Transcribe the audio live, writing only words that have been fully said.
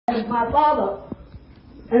and my father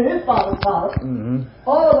and his father's father,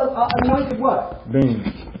 all of us are anointed what? Beings.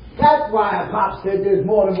 That's why Pop said there's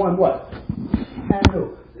more than one what?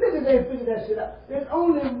 Anu. Niggas ain't figured that shit out. There's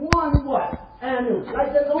only one what? Anu.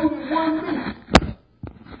 Like there's only one me.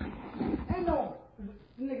 Ain't no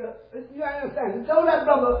nigga, you understand? So that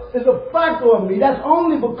brother is a factor of me. That's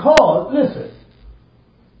only because, listen,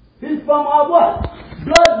 he's from our what?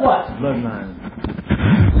 Blood what? Bloodline.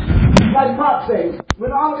 Like Pop says,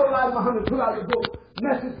 when Honorable Elijah Muhammad put out the book,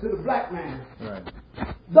 Message to the Black Man, Right.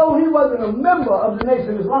 though he wasn't a member of the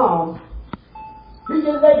Nation of Islam, he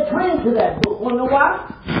didn't lay claim to that book. Want to know why?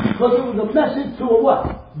 Because it was a message to a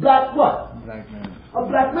what? Black what? Black man. A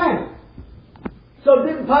black man. So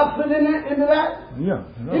didn't Pop fit into that? Yeah.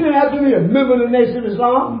 He didn't have to be a member of the Nation of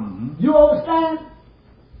Islam. You understand?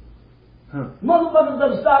 Motherfuckers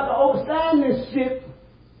better start to understand this shit.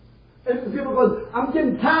 Because I'm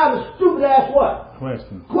getting tired of stupid ass what?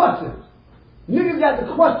 Questions. Niggas got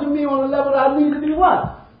to question me on the level I need to be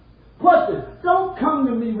what? Questions. Don't come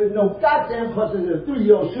to me with no goddamn questions that a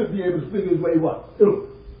 3-year-old should be able to figure his way what? So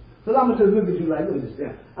I'm going to just look at you like, look at this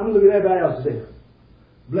damn. I'm going to look at everybody else and say,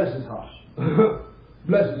 bless his heart.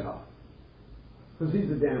 Bless his heart. Because he's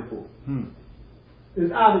a damn fool.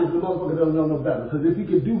 It's obvious the motherfucker doesn't know no better. Because if he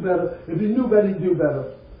could do better, if he knew better, he'd do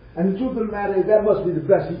better. And the truth of the matter is that must be the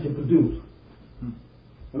best he can produce.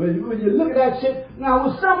 I mean, when you look at that shit, now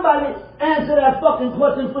will somebody answer that fucking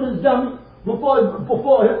question for this dummy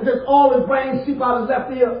before just all his brains seep out his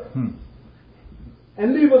left ear?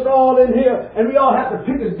 And leave us all in here and we all have to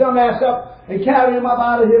pick his dumb ass up and carry him up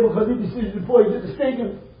out of here because he decisions before he gets to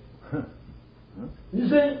stinking. You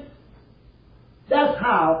see? That's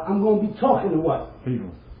how I'm going to be talking to what?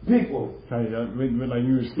 People. Like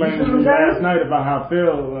you explained to me last night about how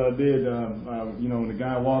Phil did, you know, when the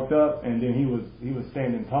guy walked up and then he was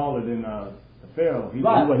standing taller than Phil. He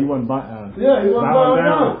wasn't bowing down. He wasn't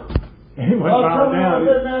bowing down.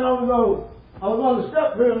 Man, I was on the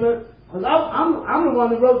step pyramid because I'm the one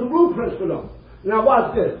that wrote the blueprints for them. Now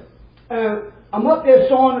watch this. And I'm up there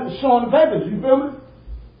showing the papers. You feel me?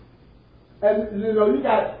 And you know, you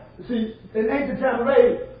got, see, in ancient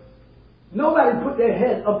Tamaray, nobody put their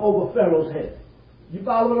head up over Pharaoh's head. You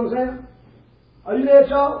follow what I'm saying? Are you there,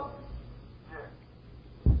 Charles?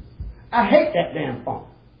 I hate that damn phone.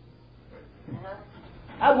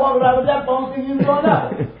 I walk around with that phone thinking you was on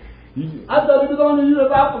that. I thought it was on you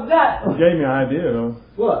if I forgot. You gave me an idea, though.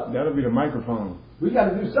 What? That'll be the microphone. We got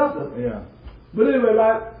to do something. Yeah. But anyway,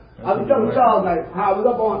 like, I was telling Charles, like, how I was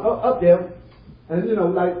up there, and you know,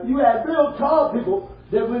 like, you had real tall people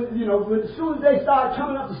that when, you know, as soon as they start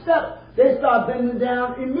coming up the steps, they start bending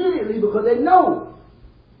down immediately because they know.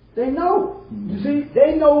 They know. You see,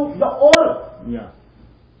 they know the order. Yeah.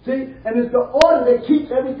 See, and it's the order that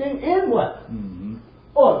keeps everything in what?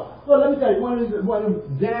 Order. Well, let me tell you, one of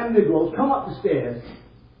them damn Negroes come up the stairs,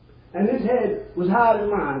 and his head was higher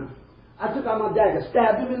than mine. I took out my dagger,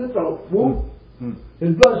 stabbed him in the throat. Whoop.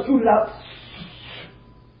 His blood scooted out.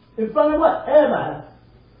 In front of what? Everybody.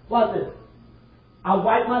 Watch this. I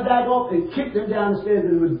wiped my dagger off and kicked him down the stairs,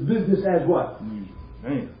 and it was business as what?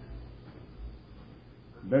 Damn.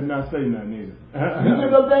 Better not say nothing either. You see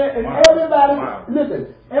what I'm saying? And everybody,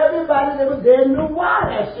 listen, everybody that was there knew why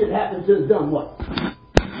that shit happened to us done what?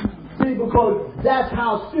 See, because that's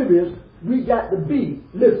how serious we got to be.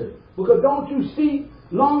 Listen, because don't you see,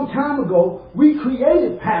 long time ago, we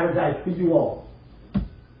created paradise for you all.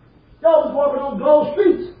 Y'all was walking on gold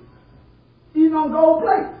streets, eating on gold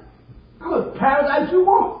plates. How much paradise you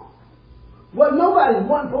want? What nobody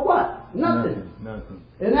want for what? Nothing. Nothing.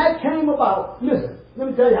 And that came about, listen, let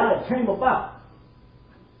me tell you how it came about.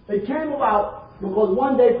 It came about because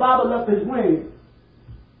one day Baba left his wing.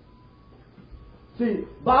 See,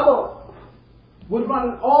 Baba was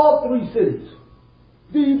running all 3 cities,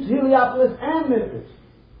 Thebes, Heliopolis, and Memphis,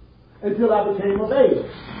 until I became of age.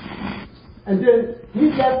 And then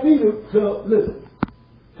he left me to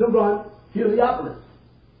run Heliopolis,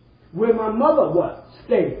 where my mother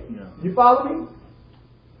stayed. Yeah. You follow me?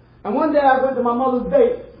 And one day I went to my mother's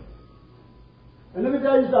bake. And let me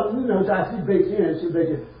tell you something, you know, I see bakes here and she bakes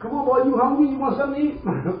here. Come on, boy, you hungry? You want something to eat?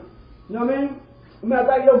 You know what I mean? Matter of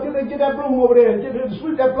fact, yo, get that broom over there and get her to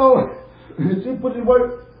sweep that floor. And she put it to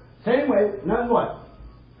work. Same way, nothing what?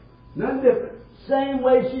 Nothing different. Same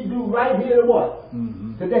way she do right here to what?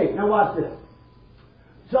 Today. Now watch this.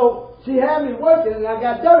 So she had me working and I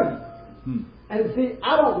got dirty. And see,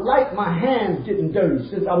 I don't like my hands getting dirty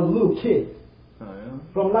since I was a little kid. Oh, yeah?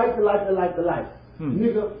 From life to life to life to life.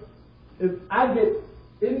 Nigga, if I get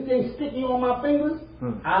anything sticky on my fingers,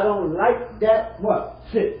 I don't like that what?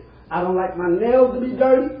 Shit. I don't like my nails to be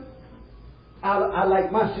dirty. I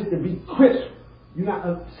like my shit to be crisp. You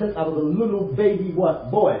know, since I was a little baby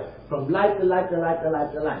boy, from light to light to light to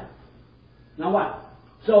light to light. Now what?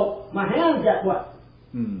 So my hands got what?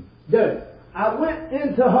 Dirty. I went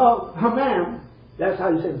into her hammam. That's how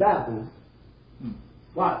you say bathroom.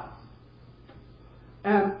 What?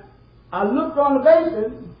 And I looked on the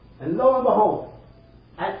basin, and lo and behold,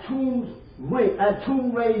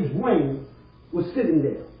 ATUN-RE's ring was sitting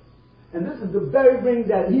there. And this is the very ring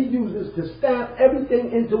that he uses to stamp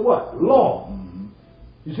everything into what? Law.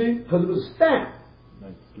 You see? Because it was stamped.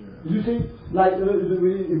 You see? Like,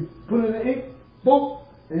 you put in the ink, boom,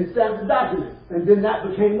 and he stamped the document. And then that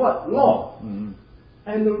became what? Law.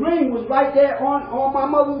 And the ring was right there on my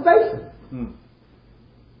mother's basin.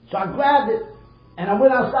 So I grabbed it, and I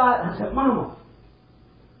went outside, and I said, Mama.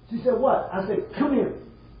 She said, what? I said, come here.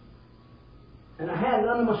 And I had it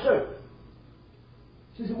under my shirt.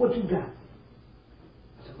 She said, what you got?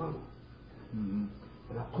 I said, Mama. And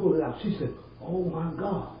I pulled it out. She said, oh my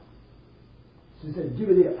God. She said, give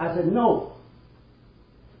it here. I said, no.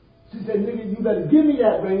 She said, nigga, you better give me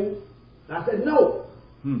that ring. And I said, no.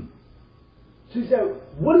 She said,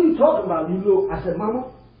 what are you talking about, you little? I said,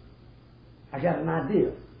 Mama, I got an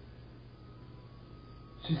idea.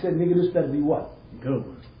 She said, nigga, this better be what? Good.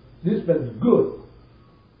 This better be good.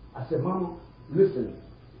 I said, Mama, listen.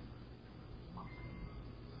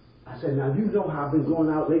 I said, now you know how I've been going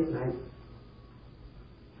out late night,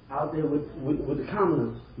 out there with the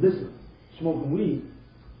commoners, listen, smoking weed.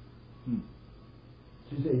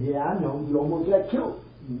 She said, yeah, I know, you almost got killed,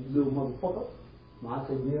 you little motherfucker. I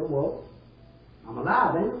said, yeah, well, I'm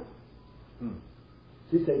alive, ain't I?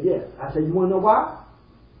 She said, yeah. I said, you want to know why?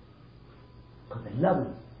 Because they love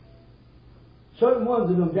me. Certain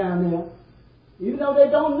ones of them down there, even though they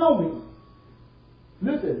don't know me,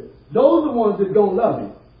 listen, those are the ones that don't love me.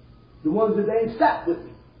 The ones that ain't sat with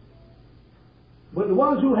me. But the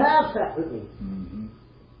ones who have sat with me,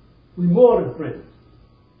 we more than friends.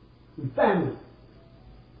 We family.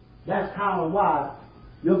 That's how and why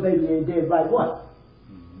your baby ain't dead like what?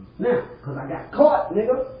 Now, because I got caught,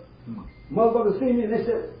 nigga. Motherfuckers see me and they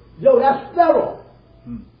said, yo, that's federal.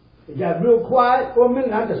 It got real quiet for a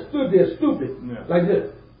minute. I just stood there stupid, like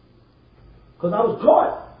this. Because I was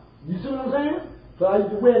caught. You see what I'm saying? So I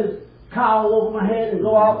used to wear this cowl over my head and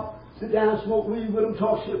go out, sit down, smoke weed with them,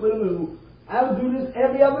 talk shit with them. And I would do this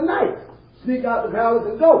every other night. Sneak out the palace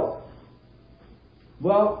and go.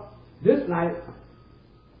 Well, this night,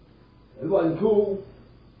 it wasn't cool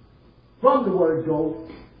from the word go,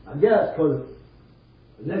 I guess, because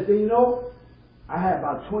the next thing you know, I had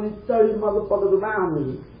about 20, 30 motherfuckers around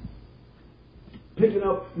me picking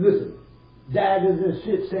up, listen, daggers and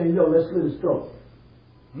shit saying, yo, let's slit his throat.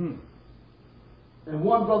 And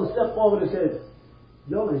one brother stepped forward and said,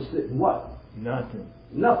 yo, ain't slitting what? Nothing.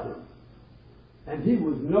 And he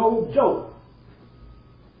was no joke.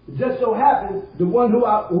 It just so happened, the one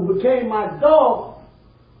who became my dog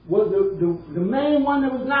was the main one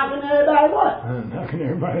that was knocking everybody what? Knocking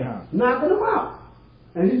everybody out. Knocking them out.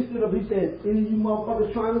 And he stood up, he said, any of you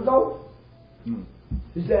motherfuckers trying to go?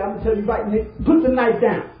 He said, I'm going to tell you right, Nick, put the knife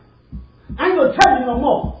down. I ain't going to tell you no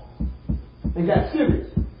more. And got serious.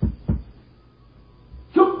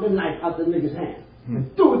 Took the knife out the nigga's hand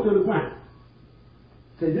and threw it to the ground.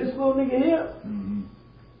 Said, this little nigga here,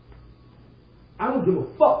 I don't give a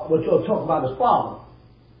fuck what y'all talk about his father.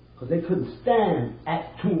 Because they couldn't stand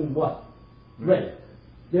ATUN-RE.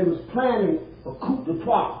 They was planning a coup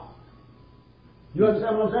d'etat. You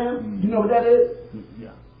understand what I'm saying? You know what that is?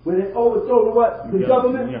 Yeah. When they overthrow the what? The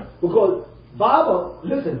government? Yeah. Because Baba,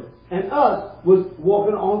 listen, and us was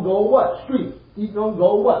walking on gold what? Street. Eating on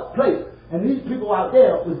gold what? Plate. And these people out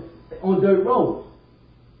there was on dirt roads.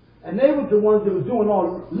 And they were the ones that were doing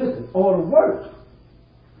all the work.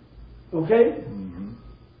 Okay?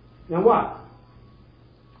 Now what?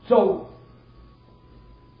 So,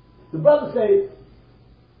 the brother say,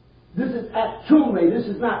 this is ATUN-RE, this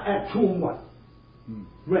is not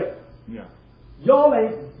ATUN-RE. Yeah. Y'all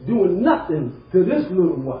ain't doing nothing to this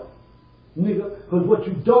little what? Nigga, because what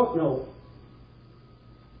you don't know,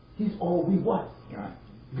 he's all we what?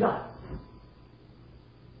 God.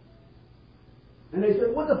 And they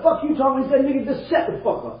said, what the fuck you talking? He said, nigga, just shut the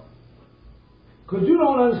fuck up. Because you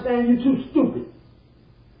don't understand, you're too stupid.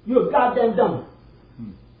 You're a goddamn dummy.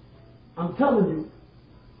 I'm telling you,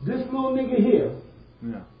 this little nigga here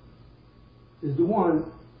is the one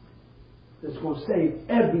that's going to save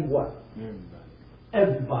everyone.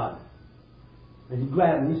 Everybody. And he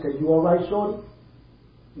grabbed me. He said, you all right, shorty?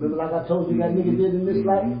 Remember like I told you that nigga did in this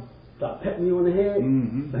life? Start petting me on the head.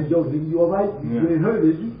 And yo, nigga, you all right? You ain't hurt,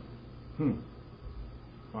 did you?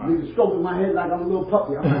 Wow. Nigga stroking my head like I'm a little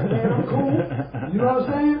puppy. I'm like, man, I'm cool. You know what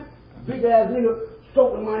I'm saying? Big ass nigga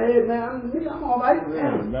stroking my head, man. I'm all right.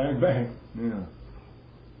 Bang, bang. Yeah.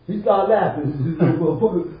 He started laughing. He said,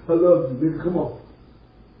 motherfucker, I love you, nigga. Come on.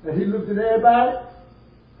 And he looked at everybody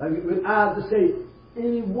like with eyes to say,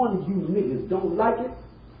 any one of you niggas don't like it,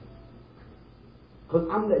 because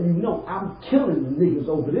I'm letting you know I'm killing the niggas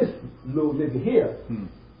over this little nigga here.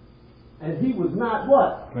 And he was not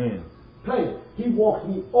what? Playing. He walked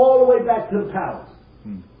me all the way back to the palace.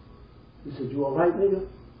 He said, you all right, nigga?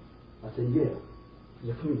 I said, yeah. He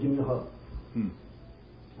said, come here, give me a hug.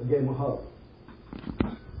 I gave him a hug.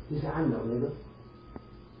 He said, I know, nigga.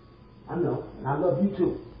 I know, and I love you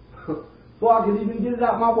too. Before I could even get it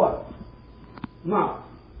out my what? Mouth.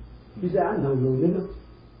 He said, I know, little nigga.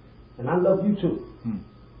 And I love you too.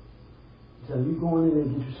 He said, you go in there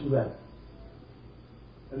and get you some rest.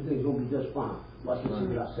 Everything's going to be just fine. Watch and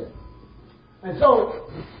see what I say. And so,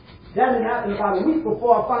 that had happened about a week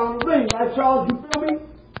before I found the ring. Right, Charles? You feel me?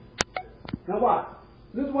 Now watch.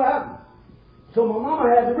 This is what happened. So my mama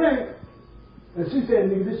had the ring. And she said,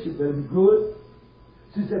 nigga, this shit better be good.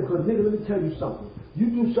 She said, because nigga, let me tell you something. You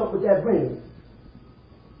do something with that ring,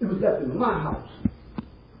 it was left in my house.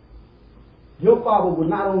 Your father will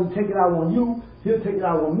not only take it out on you, he'll take it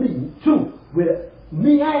out on me too. Where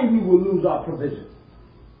me and you will lose our provision.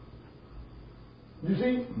 You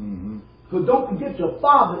see? Because don't forget, your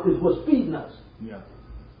father is what's feeding us. Yeah.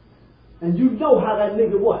 And you know how that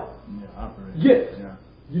nigga what? Yeah, operates. Yes. Yeah.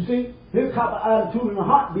 You see? He'll cop an attitude and a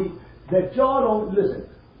heartbeat that y'all don't listen.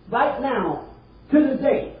 Right now, to the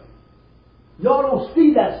day, y'all don't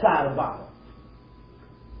see that side of Baba.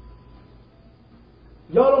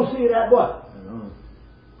 Y'all don't see it at what?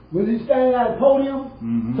 When he's standing at the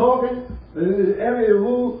podium, talking, every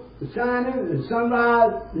room is shining, and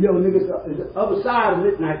sunrise, yo, niggas, the other side of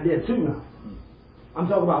midnight there too now. I'm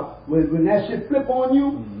talking about when that shit flip on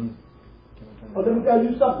you. Oh, let me tell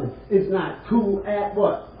you something. It's not cool at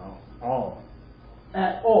what? All.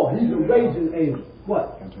 At all. He's a raging angel.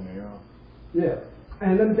 What? Yeah.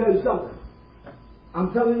 And let me tell you something.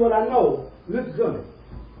 I'm telling you what I know. Listen to me.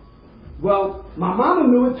 Well, my mama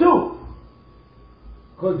knew it too.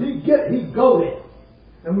 Because he'd go there.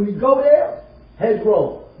 And when he go there, heads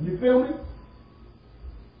roll. You feel me?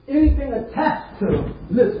 Anything attached to him,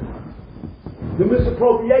 listen. The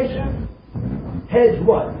misappropriation, heads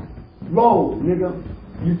what? Roll, nigga.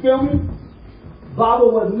 You feel me? Baba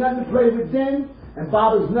was nothing to play with then, and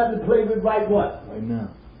Baba's nothing to play with right what? Right now.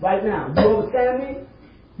 Right now. You understand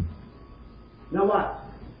me? Now what?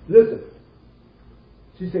 Listen.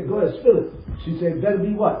 She said, go ahead, spill it. She said, better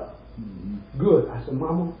be what? Good. I said,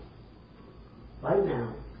 Mama, right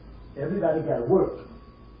now, everybody got to work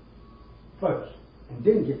first and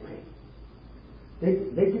then get paid.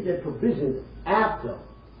 They get their provision after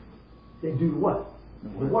they do what?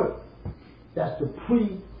 The work. That's the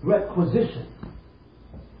prerequisition.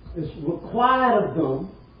 It's required of them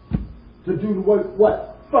to do the work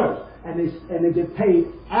what? First. And they get paid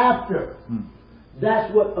after.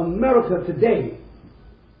 That's what America today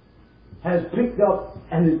has picked up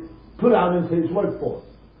and put out into its workforce.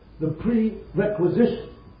 The prerequisition.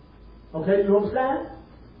 Okay, you understand?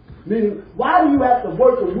 Meaning, why do you have to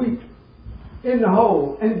work a week in the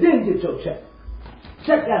hole and then get your check?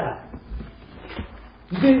 Check that out.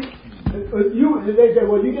 You see, they say,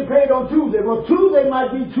 well, you get paid on Tuesday. Well, Tuesday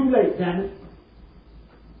might be too late, damn it.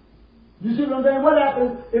 You see what I'm saying? What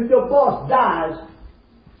happens if your boss dies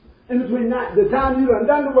in between the time you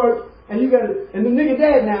done the work and you got and the nigga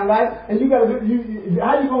dead now, right? And you got to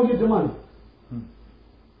how you gonna get your money?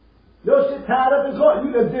 Your shit tied up in court.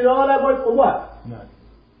 You done did all that work for what? Nothing.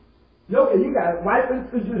 You got wife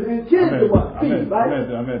and kids to what? Feed, right?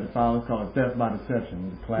 I'm at the file. It's called theft by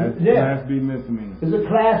deception. It's Class B misdemeanor. It's a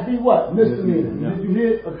Class B what? Misdemeanor. Yeah. Did you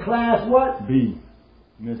hear a Class what? B.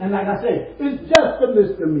 And like I say, it's just a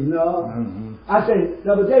misdemeanor. I say,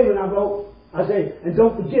 the other day when I wrote, I say, and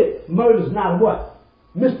don't forget, murder's not a what?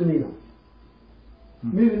 Misdemeanor.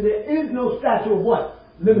 Meaning there is no statute of what?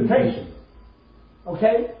 Limitation.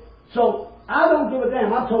 Okay? So, I don't give a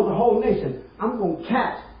damn. I told the whole nation, I'm going to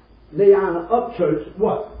catch Leanna Upchurch,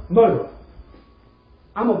 what? Murder.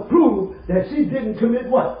 I'm going to prove that she didn't commit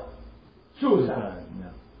what? Suicide.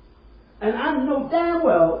 Yeah. And I know damn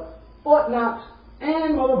well Fort Knox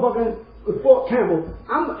and motherfucking Fort Campbell,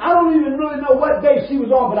 I don't even really know what day she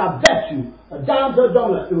was on, but I bet you, a dime to a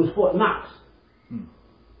donut, it was Fort Knox.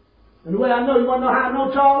 And the way I know, you want to know how I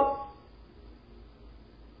know, Charles?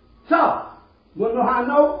 Charles, you want to know how I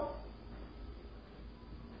know?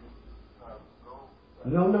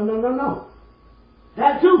 No.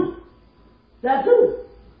 That too.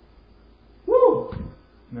 Woo.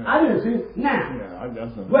 No. I didn't see it. Now. Yeah,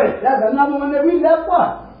 wait, that's another one that we left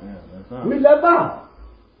out. Yeah, that's right. We left out.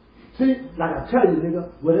 See, like I tell you, nigga,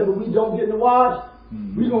 whatever we don't get in the wash,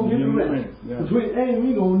 we gonna get the rest. Yeah. Between ain't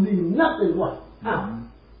we gonna leave nothing what out.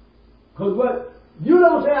 Cause what you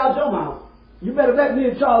don't say out your mouth, you better bet me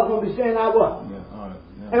and Charles gonna be saying out what? Yeah, all right.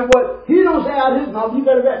 Yeah. And what he don't say out his mouth, you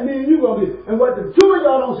better bet me and you gonna be. And what the two of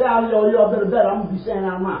y'all don't say out of y'all better bet I'm gonna be saying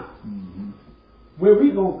out of mine. Where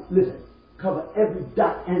we gonna listen, cover every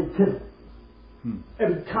dot and tittle,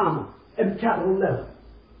 every comma, every capital letter,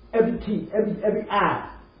 every T, every I.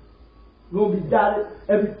 Gonna be dotted,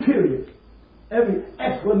 every period, every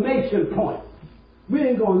exclamation point. We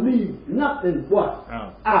ain't gonna leave nothing what?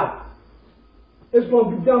 Out. It's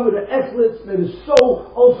gonna be done with an excellence that is so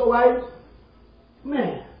OSOICE.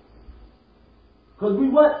 Man. Cause we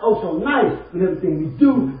what? Oh so nice with everything we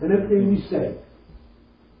do and everything we say.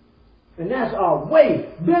 And that's our way.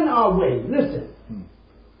 Been our way. Listen.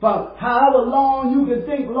 For however long you can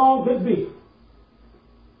think long could be.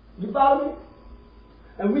 You follow me?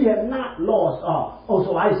 And we have not lost our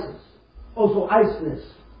OSOICE-ness.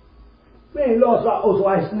 We ain't lost our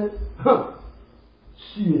OSOICE-ness. Huh.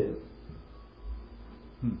 Shit.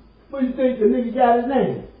 What do you think the nigga got his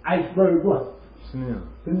name? Iceberg what? Snell.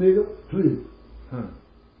 The nigga, please.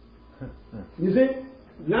 You see?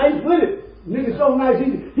 Nice with it. Nigga so nice,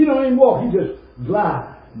 he don't even walk, he just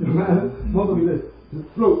glide. Motherfucker just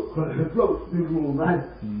float through the room, right?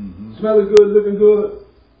 Smelling good, looking good.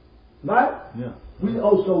 Right? Yeah. We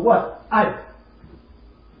also what? Ice.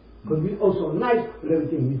 Because we also nice with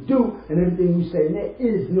everything we do and everything we say. And there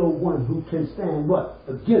is no one who can stand what?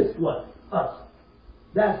 Against what? Us.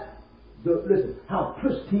 That's the, listen, how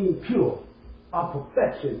pristine pure our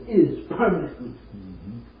perfection is permanently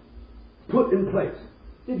put in place.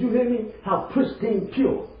 Did you hear me? How pristine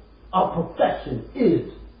pure our perfection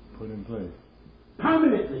is put in place.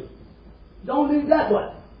 Permanently. Don't leave that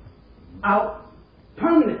what? Out.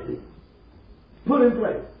 Permanently. Put in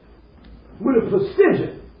place. With a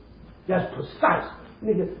precision that's precise.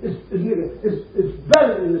 Nigga, it's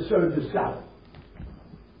better than the surgeon's scholar.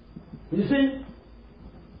 You see?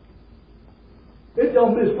 It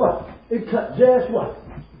don't miss what? It cut just what?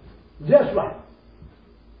 Just right.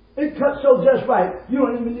 It cut so just right, you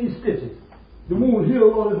don't even need stitches. The wound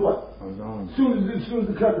healed on his what? As soon as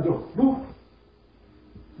the cut is on. Boop.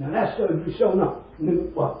 Now that surgery showing up.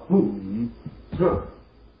 Nigga, what? Boom.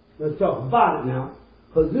 Let's talk about it now.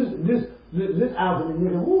 Because this alphabet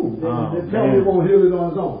nigga, woo, they tell me it won't heal it on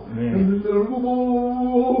its own.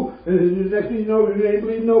 And the next thing you know, it ain't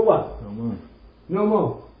bleeding no what? No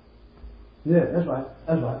more. Yeah, that's right. I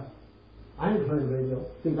ain't playing radio.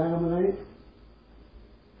 Think I am when I ain't?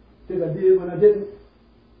 Think I did when I didn't?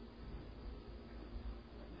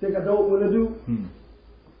 Think I don't when I do?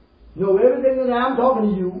 Know everything that I'm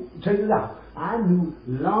talking to you, check it out. I knew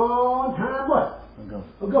long time what?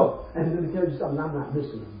 Ago. And let me tell you something, I'm not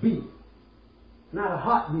missing a beat. Not a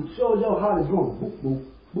heartbeat. Show your heart is going boop, boop,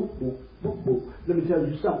 boop, boop, boop, boop. Let me tell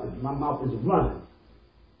you something, my mouth is running.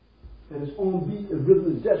 And its own beat and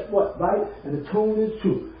rhythm is just what, right? And the tone is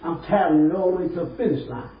true. I'm carrying it all the way to the finish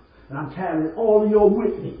line. And I'm carrying all of your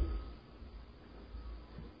with me.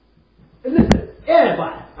 And listen,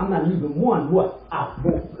 everybody, I'm not leaving one what? Out.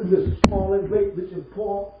 Listen, small and great, rich and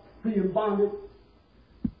poor, free and bonded,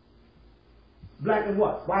 black and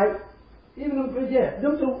what? White. Even them three, yeah,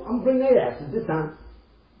 them two, I'm bringing their asses this time.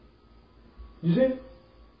 You see?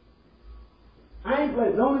 I ain't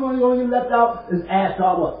playing. The only one you're going to get left out is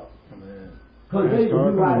Ashtar what? Because they the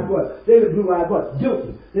blue-eyed what? They the blue-eyed what?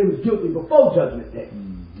 Guilty. They was guilty before Judgment Day.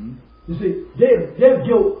 You see, their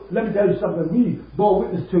guilt, let me tell you something we bore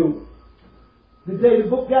witness to the day the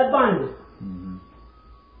book got binded.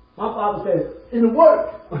 My father said, in the work.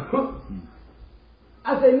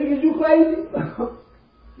 I say, niggas, you crazy?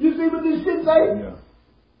 You see what this shit say? Yeah.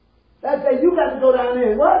 That say, you got to go down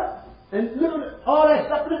there and what? And look at all that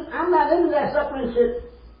supplement. I'm not into that supplement shit.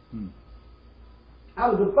 I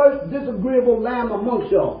was the first disagreeable lamb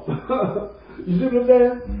amongst y'all. You see what I'm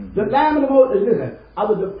saying? The lamb of the most, listen, I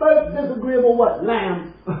was the first disagreeable what?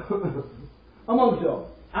 Lamb amongst y'all.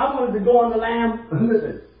 I wanted to go on the lamb.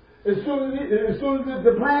 Listen, as soon as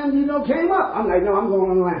the plan, came up, I'm like, no, I'm going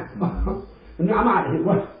on the lamb. And I'm out of here.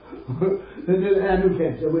 What? And then I knew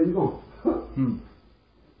Ken said, where you going?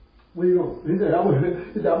 Where you going? He said, I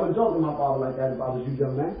wouldn't talk to my father like that if I was you,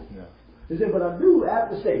 young man. Yeah. He said, but I do have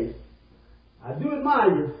to say, I do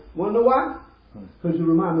admire you. Want to know why? Because you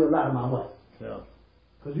remind me a lot of my what? Yeah.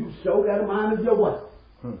 Because you so got a mind of your what?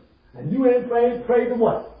 And you ain't prayed to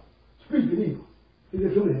what? Speak to evil. He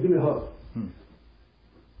said, come here, give me a hug.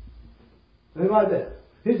 And like that.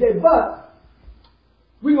 He said, but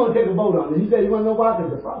we're going to take a vote on it. He said, you want to know why?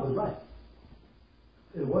 Because the father's right.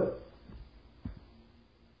 It was.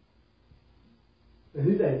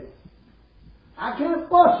 And he said, I can't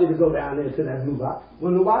force you to go down there to that blue box.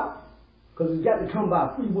 Want to know why? Because it's got to come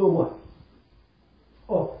by free will what?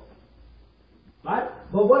 Oh. Right?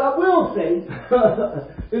 But what I will say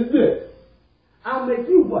is this. I'll make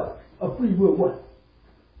you what? A free will what?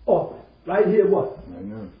 Offering. Right here what? I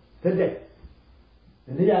know. Today.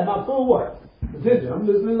 And he had my full what? Attention. I'm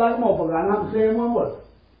listening like a motherfucker. I'm not saying one word.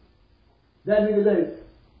 That nigga said,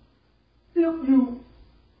 if you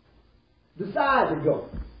decide to go,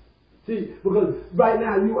 see, because right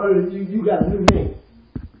now you got a new name.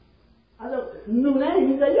 I said, new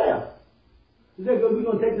name? He said, yeah. He said, because we're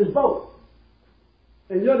going to take this vote.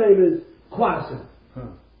 And your name is Quadison. Huh.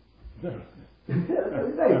 He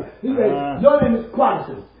said, your name is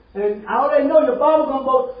Quadison. And I already know your father's going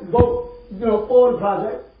to vote, for the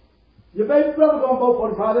project. Your baby brother's going to vote for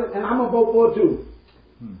the project, and I'm going to vote for it too.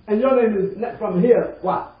 And your name is, from here,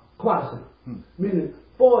 what? Quadison. Meaning,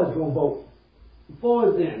 4 is going to vote. 4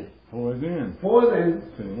 is in. 4 is in. 4 is in.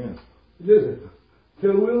 To the end. Listen.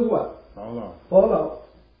 Till the wheels what? Fall off. Fall off.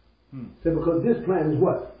 So because this plan is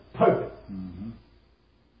what? Perfect.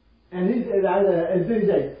 And he said, and then he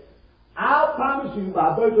said, I'll promise you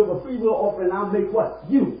by virtue of a free will offering, I'll make what?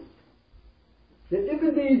 You. That if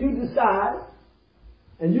indeed you decide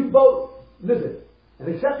and you vote, listen,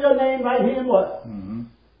 and accept your name right here in what?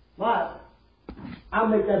 Right. I'll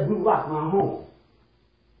make that blue rock my home.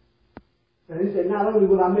 And he said, not only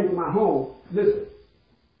will I make it my home, listen,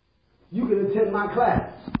 you can attend my class.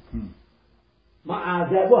 My eyes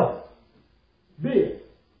got what? Big.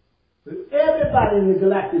 But everybody in the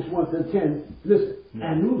Galactus wants to attend, listen,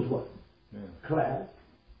 and who's what? Class.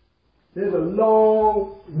 There's a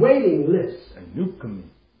long waiting list. A nukemi.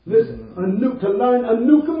 Listen, to learn a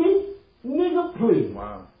nukemi? Nigga, please.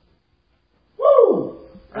 Wow. Woo!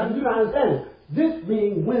 And you understand, this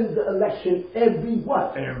being wins the election every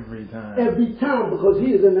what? Every time. Every time, because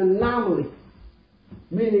he is an anomaly.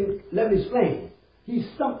 Meaning, let me explain. He's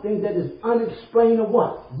something that is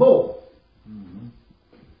unexplainable. Bull.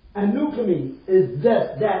 And nukemi is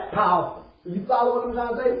just that powerful. You follow what I'm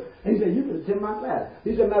trying to say? And he said, you can attend my class.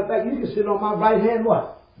 He said, matter of fact, you can sit on my right hand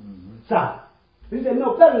what? Side. He said,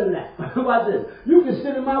 no, better than that. Watch this. You can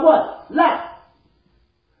sit in my what? Lap.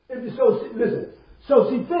 If you so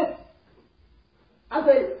see fit. I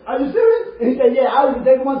say, are you serious? And he said, yeah, I'll even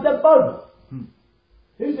take it one step further.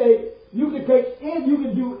 He said, you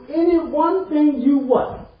can do any one thing you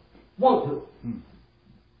want to.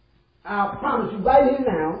 I'll promise you right here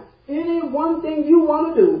now, any one thing you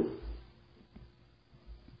want to do,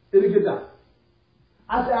 it'll get done.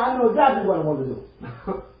 I said, I know exactly what I want to do.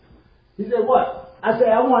 He said, what? I said,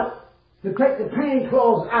 I want to take the pain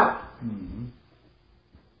clause out.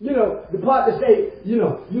 The part that say, you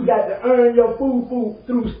got to earn your food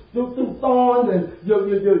through thorns, and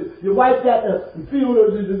your wife got to feel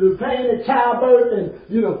the pain of childbirth, and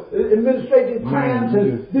administrative cramps,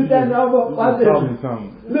 and this, that, and the other. I said,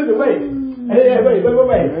 listen, wait.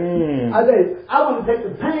 I said, I want to take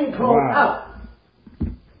the pain clause out.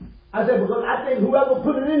 I said, because I think whoever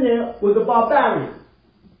put it in there was a barbarian.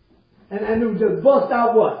 And it would just bust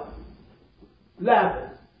out what? Laughing.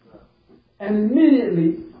 And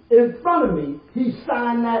immediately, in front of me, he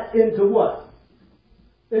signed that into what?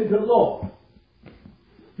 Into law.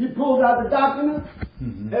 He pulled out the document.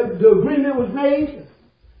 The agreement was made.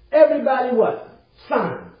 Everybody what?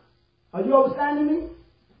 Signed. Are you understanding me?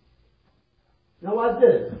 Now watch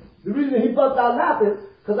this. The reason he bust out laughing,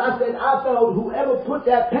 because I said I felt whoever put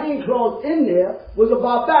that pain clause in there was a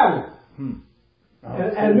barbarian.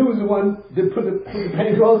 And he was the one that put the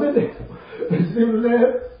pain clause in there. You see what I'm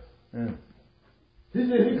saying? He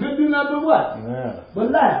said he couldn't do nothing but what?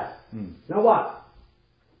 But laugh. Now what?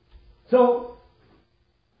 So,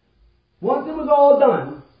 once it was all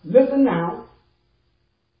done, listen now,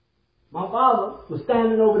 my father was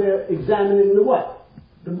standing over there examining the what?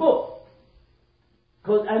 The book.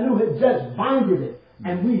 Because Anu had just binded it,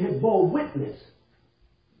 and we had bore witness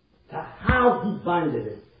to how he binded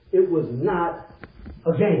it. It was not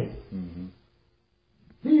a game.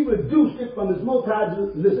 He reduced it from his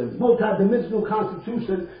multi-dimensional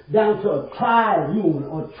constitution down to a tri-human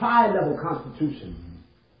or tri-level constitution.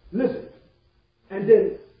 Listen. And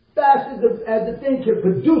then fast as the thing can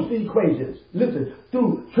produce the equations, listen,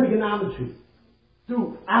 through trigonometry,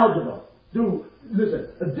 through algebra, through,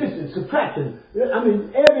 addition, subtraction. I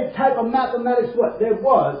mean, every type of mathematics what there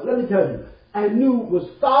was, let me tell you, Anu was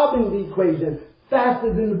solving the equation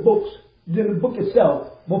faster than the book itself,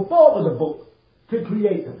 before it was a book, to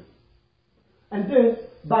create them. And then,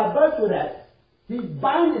 by virtue of that, He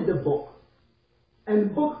binded the book. And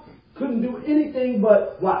the book couldn't do anything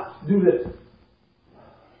but, watch, do this.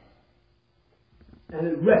 And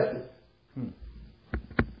it rested.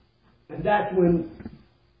 And that's when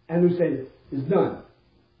Andrew said, it's done.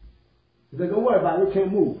 He said, don't worry about it, it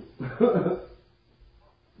can't move.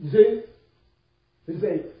 You see? He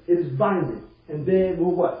said, it is binding. And then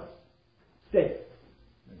will what? Stay.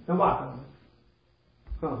 Now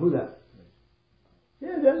what? Who's that?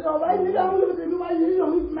 Yeah, that's all right, nigga. I don't look at everybody. You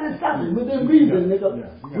know, man, stop it. Within reason, nigga.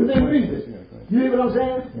 Yeah, within reason. You hear what I'm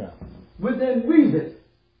saying? Yeah. Within reason.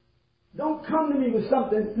 Don't come to me with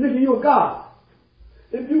something, nigga, you're a God.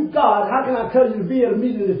 If you God, how can I tell you to be at a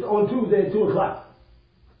meeting on Tuesday at 2 o'clock?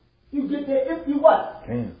 You get there if you what?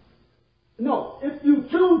 Can. No, if you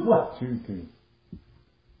choose what? Choose to.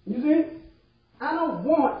 You see? I don't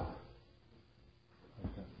want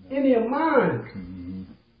any of mine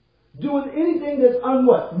doing anything that's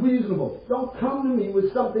reasonable. Don't come to me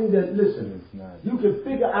with something that, listen, you can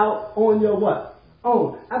figure out on your what?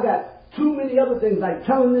 Oh, I got too many other things like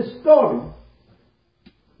telling this story.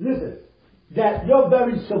 Listen, that your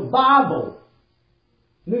very survival,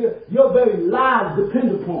 nigga, your very lives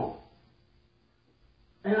depend upon.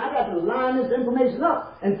 And I got to line this information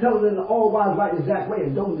up and tell it in the all-wise, right, exact way,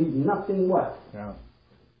 and don't leave nothing what? Yeah.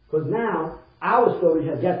 Because now, our story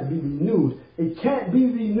has got to be renewed. It can't be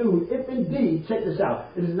renewed if indeed, check this out,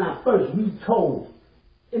 it is not first retold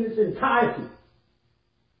in its entirety.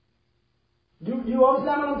 You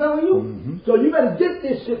understand what I'm telling you? Mm-hmm. So you better get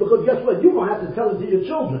this shit, because guess what? You're going to have to tell it to your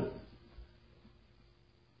children.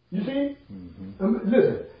 You see? Mm-hmm.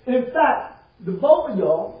 Listen, in fact, the both of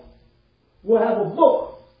y'all will have a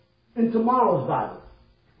book in tomorrow's Bible.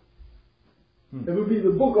 It will be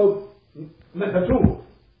the book of ATUN-RE.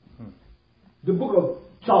 The book of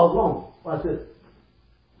Charles Long. What's it?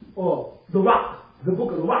 Or The Rock. The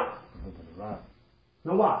book of the Rock.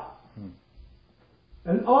 Now why?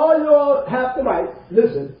 And all you'll have to write,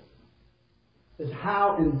 listen, is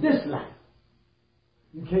how in this life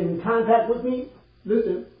you came in contact with me,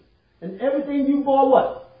 listen, and everything you bore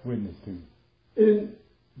what? Witness to. In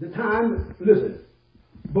the time, listen,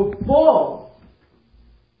 before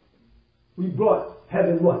we brought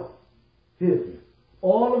heaven what? Here.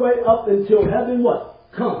 All the way up until heaven what?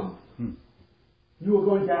 Come. You are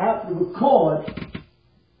going to have to record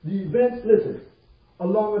the events, listen,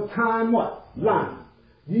 along a time what? Line.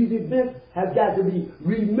 These events have got to be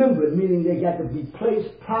remembered, meaning they got to be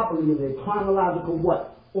placed properly in their chronological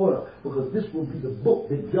what? Order. Because this will be the book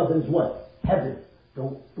that governs what? Heaven.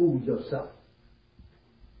 Don't fool yourself.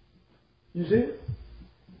 You see?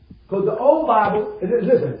 Because the old Bible,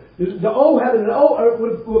 listen, the old heaven and the old earth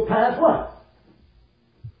will pass what?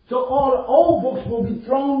 So all the old books will be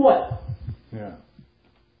thrown what? Yeah.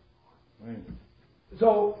 Right.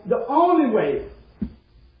 So the only way,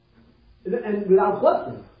 and without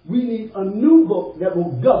question, we need a new book that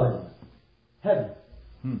will govern heaven.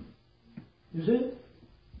 You see?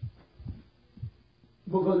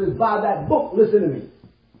 Because it's by that book, listen to me,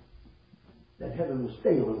 that heaven will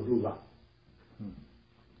stay on the blue rock.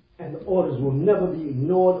 And the orders will never be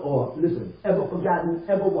ignored or, listen, ever forgotten,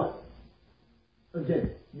 ever what?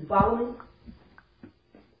 Again, you follow me?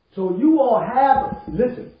 So you all have,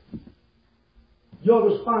 listen, your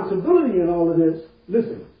responsibility in all of this,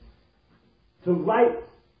 listen, to write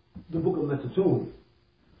the book of ATUN-RE.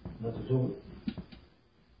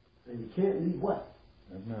 And you can't leave what?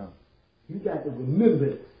 No. You got to remember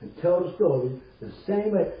it and tell the story the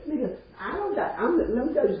same way. Nigga, let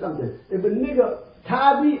me tell you something. If a nigga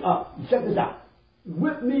tied me up, check this out,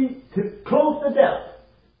 whipped me to close to death,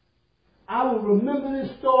 I will remember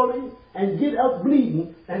this story and get up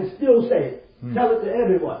bleeding and still say it. Tell it to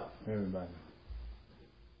everyone. Everybody.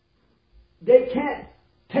 They can't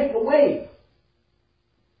take away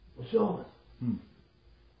what's yours.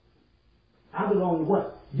 I belong to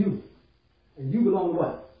what? You. And you belong to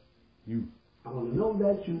what? You. I want to know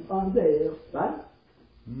that you are there, right?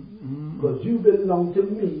 Because you belong to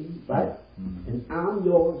me, right? And I'm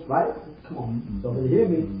yours, right? Come on. So better hear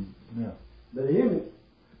me. Yeah. Better hear me.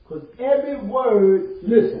 Because every word,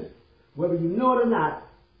 listen, whether you know it or not,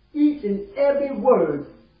 each and every word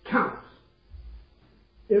counts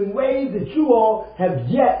in ways that you all have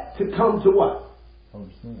yet to come to what?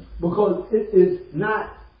 Understand. Because it is not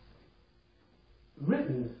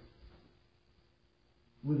written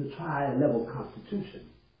with a tri-level constitution.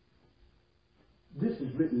 This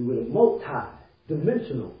is written with a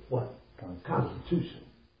multi-dimensional what? Constitution.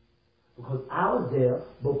 Because I was there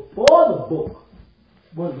before the book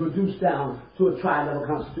was reduced down to a tri-level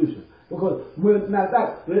constitution. Because when, matter of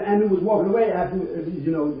fact, when Andrew was walking away after,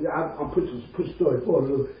 you know, I'll put the story forward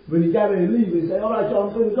a little. When he got ready to leave, he said, all right, y'all,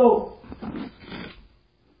 I'm going to go.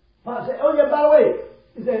 Pop said, oh yeah, by the way,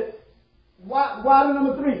 he said, why the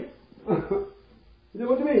number 3? He said,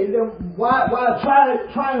 what do you mean? He said, why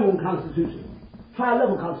a triangle constitution?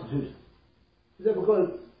 Tri-level constitution. He said,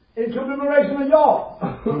 because in commemoration of y'all.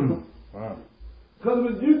 Wow. Because it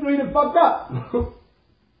was you 3 that fucked up.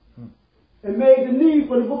 And made the need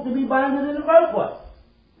for the book to be binded in the first place.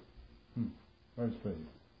 First place.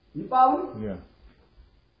 You follow me? Yeah.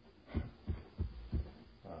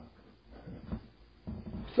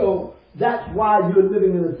 So that's why you're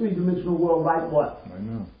living in a 3-dimensional world like what? I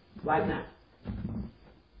know. Right now.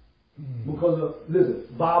 Because of, listen,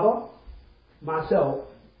 Baba, myself,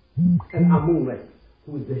 and Amun-Re,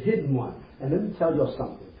 who is the hidden one. And let me tell you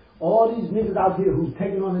something. All these niggas out here who's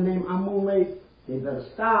taking on the name Amun-Re, they better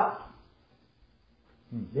stop.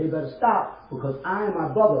 They better stop, because I and my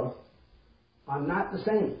brother are not the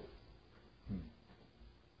same.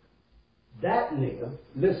 That nigga,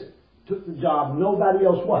 listen, took the job nobody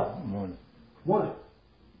else wanted.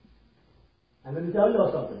 And let me tell you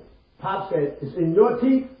something. Pop said, it's in your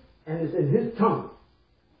teeth and it's in his tongue.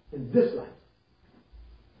 In this life.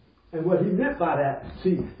 And what he meant by that,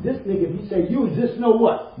 see, this nigga, if he say use this, know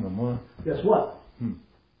what? No more. Guess what?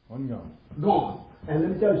 One gone. Gone. And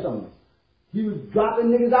let me tell you something. He was dropping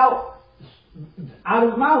niggas out of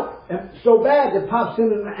his mouth. And so bad that Pop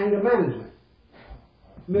sent him to anger management.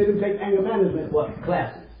 Made him take anger management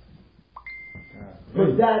classes.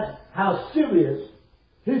 But that's how serious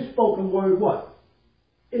his spoken word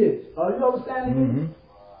is. Are you understanding me?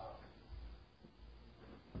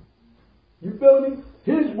 You feel me?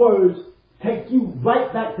 His words take you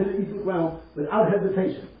right back to the etheric realm without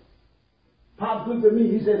hesitation. Pop looked at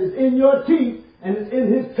me, he said, it's in your teeth and it's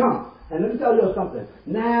in his tongue. And let me tell you something.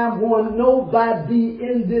 Now, nobody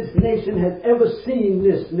in this nation has ever seen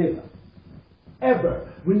this nigga.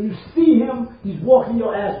 Ever. When you see him, he's walking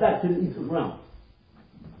your ass back to the etheric realm.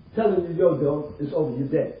 Telling you, yo, it's over, you're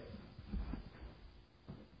dead.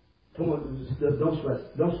 Come on, just, don't sweat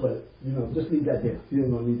it. Don't sweat it. You know, just leave that there. You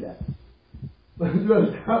ain't gonna need that. You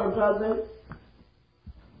understand what I'm trying to say?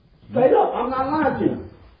 Straight up, I'm not lying to you.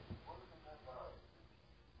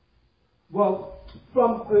 Well,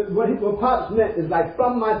 from what Pops meant is like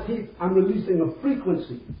from my teeth, I'm releasing a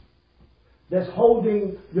frequency that's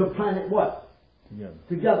holding your planet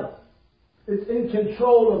Together. It's in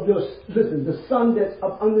control of your, listen, the sun that's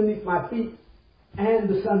up underneath my feet and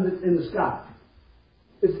the sun that's in the sky.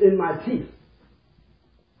 It's in my teeth.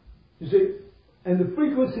 You see? And the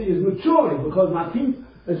frequency is maturing because my teeth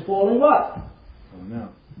is falling up. Oh, no.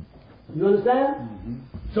 You understand?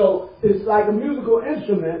 So it's like a musical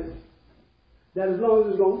instrument that as long as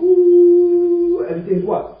it's going woo, everything's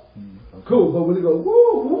cool. But when it goes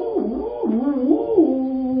woo, woo, woo, woo,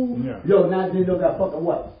 woo, yo, now they don't got fucking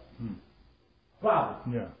problem.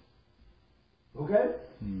 Yeah. Okay?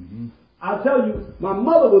 I'll tell you, my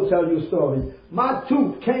mother will tell you a story. My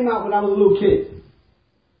tooth came out when I was a little kid.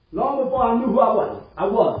 Long before I knew who I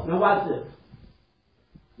was. Now watch this.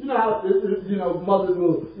 You know how, mothers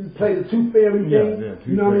will play the tooth fairy thing?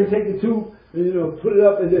 You know what I mean? Take the tooth and, put it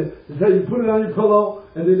up and then they tell you put it on your pillow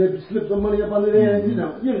and then they slip some money up under there and you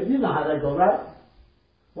know how that goes, right?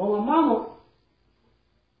 Well, my mama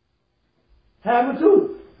had a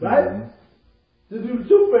tooth, right? To do the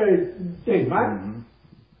tooth fairy thing, right?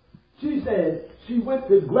 She said she went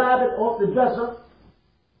to grab it off the dresser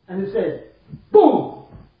and it said, boom!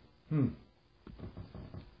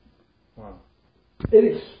 Wow. It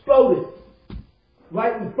exploded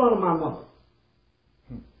right in front of my mother.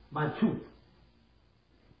 My tooth.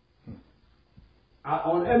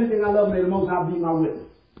 On everything I love, may the Most High be my witness.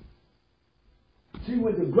 She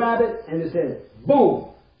went to grab it and it said, boom!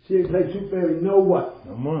 She didn't play tooth fairy, no what?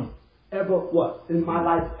 No more. Ever what? In my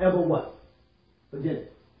life, ever what? Again.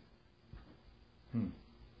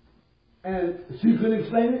 And she couldn't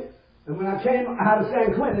explain it. And when I came out of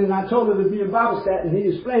San Quentin and I told her to be in Bible stat and he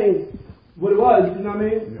explained what it was, you know what I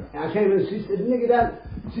mean? Yeah. And I came in and she said, nigga, that,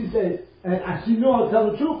 she said, and she knew I was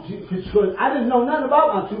telling the truth. Because I didn't know nothing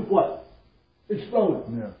about my tooth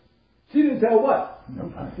exploding. Yeah. She didn't tell what?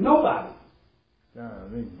 Nobody. Yeah, I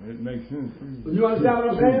think it makes sense. You understand what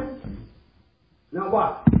I'm saying? Now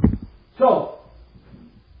what? So,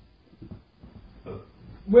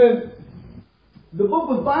 when the book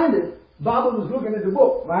was binded, Baba was looking at the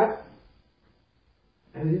book, right?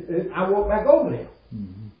 And I walked back over there.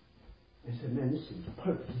 I said, man, this is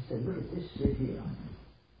perfect. He said, look at this shit here.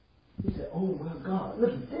 He said, oh my God,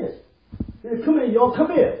 look at this. He said, come here, y'all,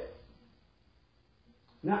 come here.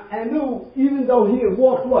 Now, I knew, even though he had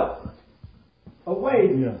walked away,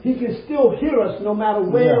 he can still hear us no matter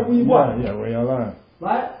where we were. Yeah, where y'all are.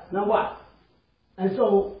 Right? Now what? And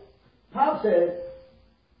so, Pop said,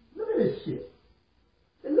 look at this shit.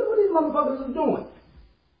 And look what these motherfuckers are doing.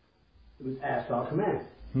 It was Ask Our Command.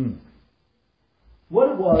 What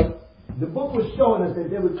it was, the book was showing us that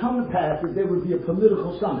there would come to pass that there would be a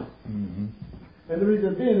political summit. And the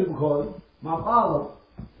reason being is because my father,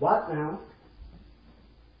 what now,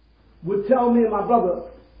 would tell me and my brother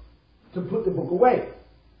to put the book away.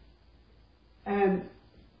 And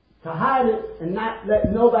to hide it and not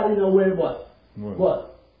let nobody know where it was.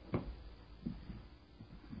 What?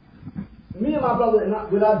 Me and my brother,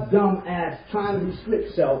 with our dumb ass trying to be slick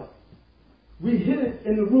self, we hid it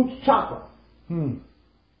in the roots chopper.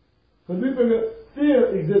 Because we figured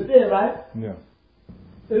fear exists there, right? Yeah.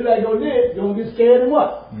 Everybody go there, you're going to get scared and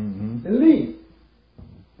what? And leave.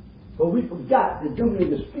 But we forgot that them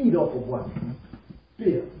niggas feed off of what?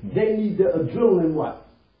 Fear. They need the adrenaline what?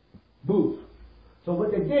 Boost. So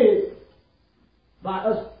what they did, by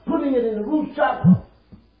us putting it in the roof chopper,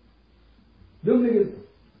 them niggas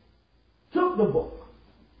took the book.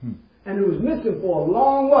 And it was missing for a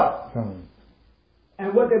long what?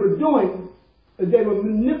 And what they were doing is they were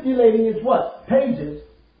manipulating its what? Pages,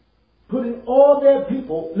 putting all their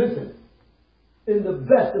people, listen, in the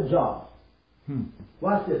best of jobs.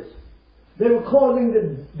 Watch this. They were causing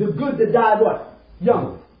the good to die what?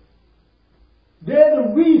 Young. They're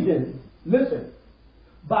the reason, listen,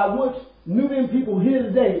 by which Nubian people here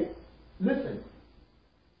today, listen,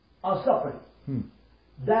 are suffering.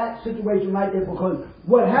 That situation right there, because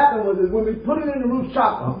what happened was that when we put it in the roof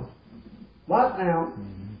chopper, right now,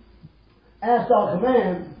 Asked Our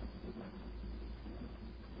Command,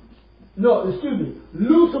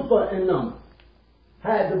 Lucifer and them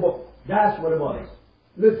had the book. That's what it was.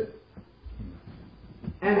 Listen.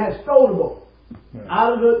 And had stole the book.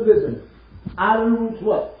 Out of the roots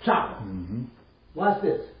what? Chopper. Watch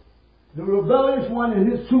this. The rebellious one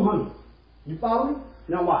and his 200. You follow me?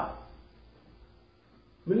 Now watch.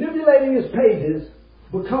 Manipulating his pages,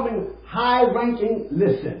 becoming high-ranking,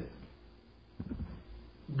 listen,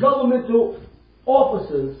 governmental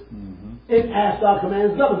officers in Asked Our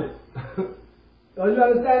Command's government. Are you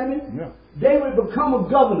understanding me? Yeah. They would become a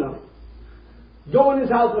governor, go in his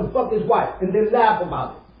house and fuck his wife, and then laugh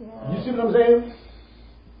about it. You see what I'm saying?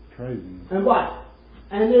 Crazy. And what?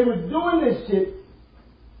 And they were doing this shit,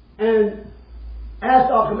 and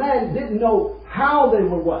Asked Our Command didn't know how they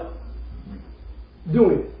were what?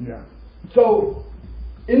 Doing it. Yeah. So,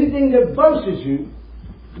 anything that verses you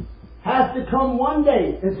has to come one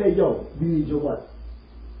day and say, yo, we need your what?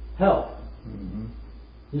 Help.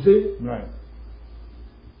 You see? Right.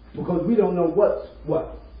 Because we don't know what's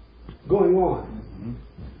what? Going on.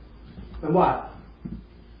 And why?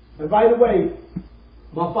 And right away,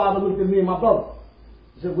 my father looked at me and my brother.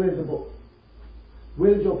 He said, where's the book?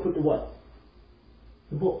 Where did you put the what?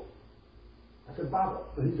 The book. I said, Baba.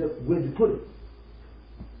 And he said, where'd you put it?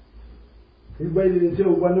 He waited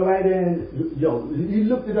until one night and he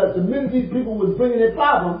looked at us. The minute these people was bringing their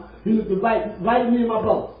problem, he looked at right at me and my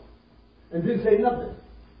brother. And didn't say nothing.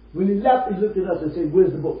 When he left, he looked at us and said,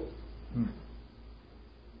 where's the book?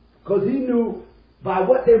 Because he knew by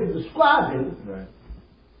what they were describing,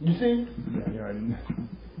 you see,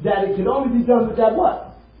 that it could only be done with that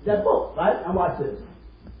what? That book, right? And watch this.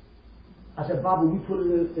 I said, Baba, we put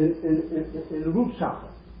it in the roof chopper.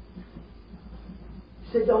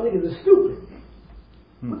 He said, y'all niggas are stupid.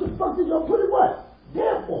 What the fuck did y'all put it what?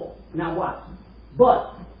 There for? Now watch.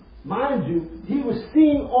 But, mind you, he was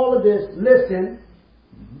seeing all of this. Listen,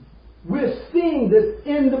 we're seeing this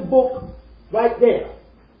in the book right there.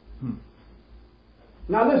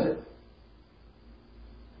 Now listen.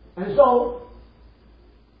 And so,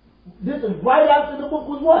 this is right after the book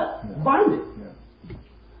was what? Binded.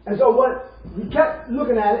 And so what, we kept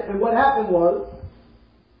looking at it, and what happened was,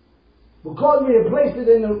 because we had placed it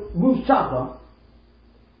in the roof chopper,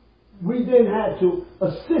 we then had to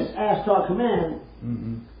assist Asked Our Command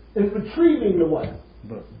in retrieving the what?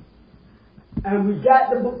 And we got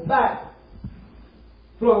the book back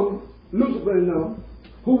from Lucifer and them,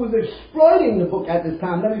 who was exploiting the book at this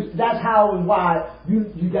time. That's how and why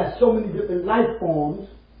you got so many different life forms,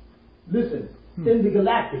 listen, in the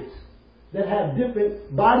galactics, that have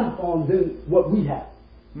different body forms than what we have.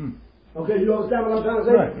 Okay, you understand what I'm trying to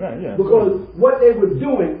say? Right, yeah. Because what they were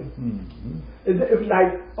doing is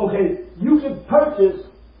like, okay, you could purchase,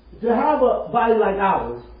 to have a body like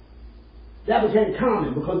ours, that became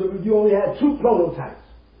common because you only had two prototypes.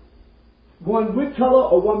 One with color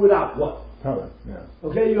or one without what? Color, yeah.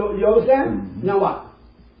 Okay, you understand? Now what?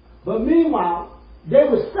 But meanwhile, they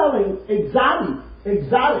were selling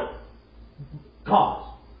exotic cars.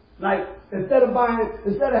 Like, instead of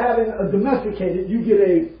having a domesticated, you get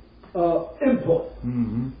a import.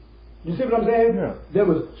 Mm-hmm. You see what I'm saying? Yeah. That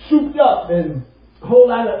was souped up and a whole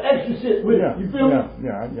lot of extra shit with it. You feel me?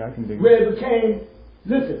 Yeah, I can dig it. Where it became,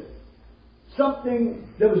 listen, something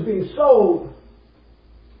that was being sold,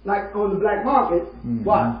 like on the black market, mm-hmm.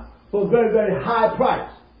 why? For a very, very high price.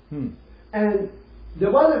 And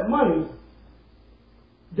there wasn't money.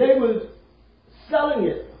 They was selling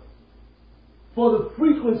it for the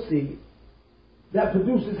frequency that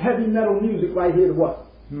produces heavy metal music right here to what?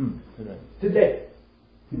 Today.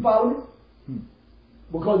 You follow me?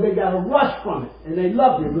 Because they got a rush from it and they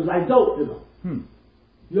loved it. It was like dope to them.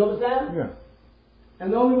 You understand? Yeah.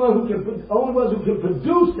 And the only ones who can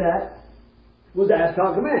produce that was the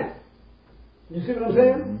Aztec Command. You see what I'm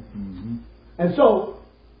saying? Mm-hmm. And so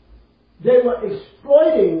they were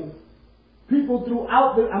exploiting people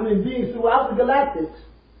beings throughout the galactics,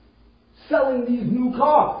 selling these new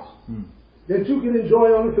cars that you can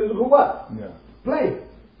enjoy on the physical what? Yeah. Plane.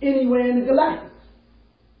 Anywhere in the galactics.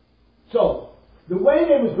 So, the way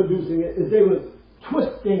they was producing it is they were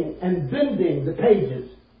twisting and bending the pages.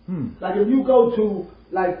 Like if you go to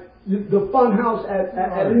like the fun house at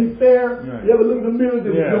any fair, you ever look in the mirror, they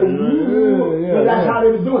would that's how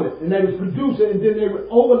they was doing it. And they was producing and then they would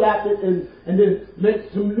overlap it and then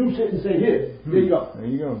make some new shit and say, here, there you go. There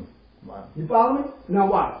you go. Wow. You follow me?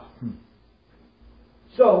 Now watch.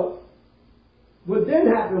 So, what then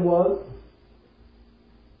happened was,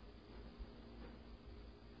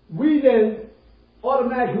 we then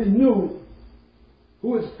automatically knew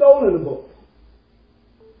who had stolen the book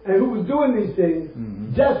and who was doing these things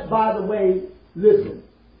just by the way, listen,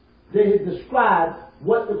 they had described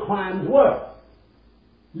what the crimes were.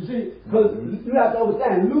 You see, because you have to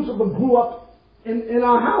understand, Lucifer grew up in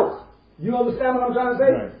our house. You understand what I'm trying to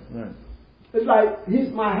say? Right. It's like,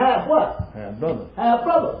 he's my half what? Half brother. Half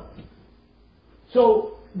brother.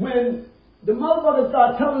 So, when the motherfuckers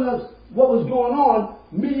started telling us what was going on,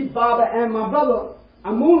 me, Baba, and my brother,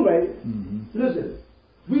 Amun-Re, listen,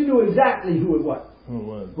 we knew exactly who it was.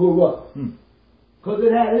 Who it was. Because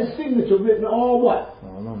it had his signature written all what?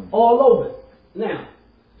 All over it. Now,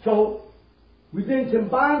 so, we then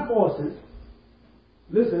combined forces,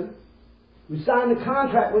 listen, we signed a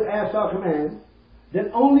contract with Ashtar Command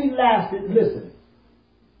that only lasted, listen,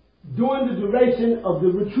 during the duration of the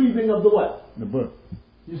retrieving of the what? The book.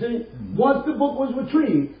 You see, once the book was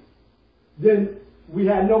retrieved, then we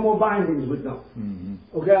had no more bindings with them.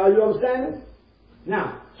 Okay, are you understanding?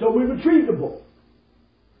 Now, so we retrieved the book.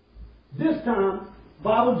 This time,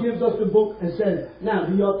 Bible gives us the book and says, now,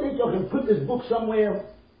 do y'all think y'all can put this book somewhere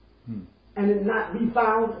and it not be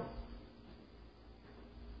found?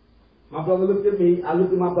 My brother looked at me, I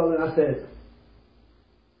looked at my brother and I said,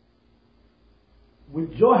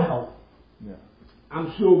 with your help,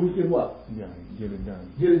 I'm sure we can what? Yeah, get it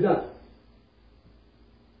done. Get it done.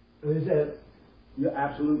 And he said, you're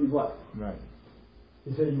absolutely what? Right.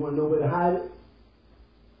 He said, you want to know where to hide it?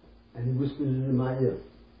 And he whispered it in my ear.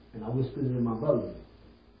 And I whispered it in my brother's ear.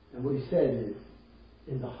 And what he said is,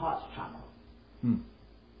 in the heart's chakra.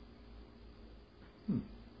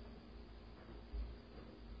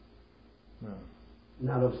 Wow.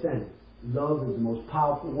 Not understanding. Love is the most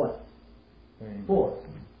powerful what? Force.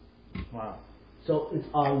 Wow. So it's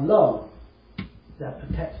our love that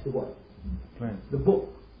protects the what? The book.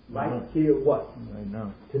 Right here, what? Right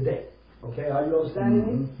now. Today. Okay, are you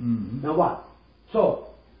understanding me? Now what? So,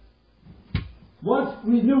 once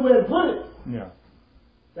we knew where to put it,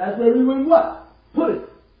 that's where we went what? Put it.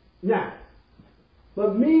 Now,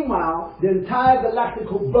 but meanwhile, the entire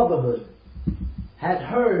galactical brotherhood had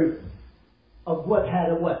heard of what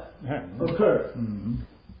had occurred.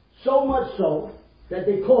 So much so that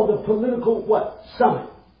they called a political what? Summit.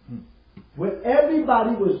 Where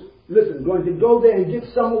everybody was, listen, going to go there and get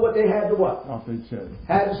some of what they had to what? Off their chest.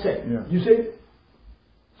 Had to say. You see?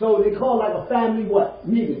 So they call like a family what?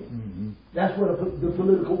 Meeting. That's what the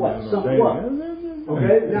political what? Summit what?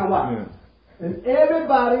 Okay, now what? And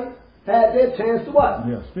everybody had their chance to what?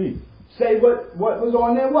 Speak. Say what was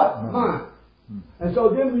on their what? Mind. And so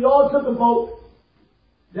then we all took a vote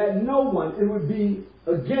that no one, it would be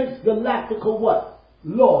against galactical what?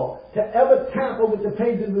 Law to ever tamper with the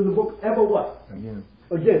pages of the book ever what?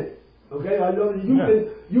 Again. Okay, I know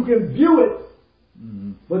you can view it,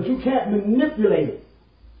 but you can't manipulate it.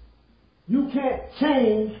 You can't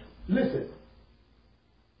change, listen,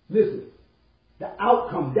 the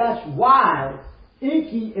outcome. That's why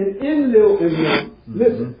Inky and Enlil in them,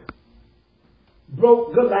 listen,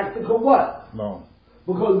 broke galactical what? Law.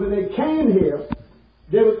 Because when they came here,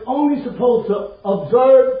 they was only supposed to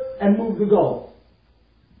observe and move the goal.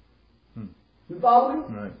 You follow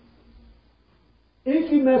me? Right.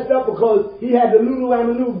 Inky messed up because he had the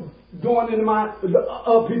Lulu doing in my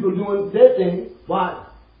people doing their thing. Why?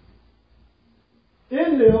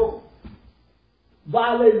 Enlil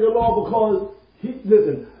violated the law because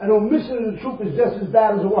listen, an omission of the truth is just as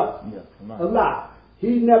bad as a what? Yeah, a lie.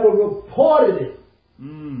 He never reported it.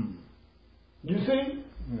 Mm. You see?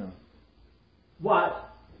 Yeah. Watch.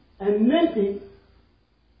 And Ninty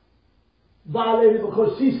violated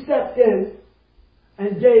because she stepped in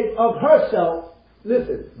and gave of herself,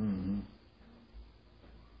 listen,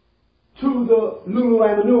 to the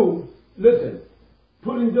Lulu, listen,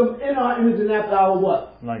 putting them in our image and after our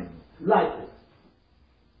what? Likeness.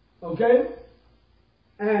 Okay?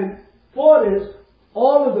 And for this,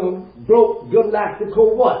 all of them broke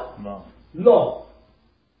galactical what? Law.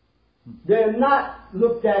 They're not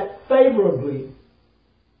looked at favorably.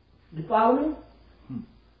 You follow me?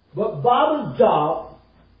 But Baba's job,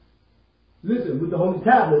 listen, with the Holy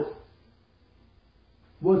Tablets,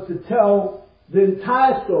 was to tell the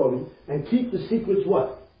entire story and keep the secrets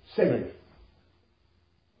what? Sacred.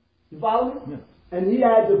 You follow me? Yeah. And he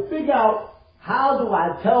had to figure out, how do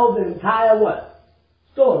I tell the entire what?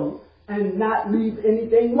 Story and not leave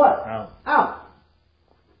anything what? Out.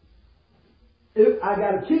 If I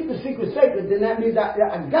got to keep the secret sacred, then that means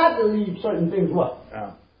I got to leave certain things what?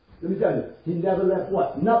 Out. Let me tell you, he never left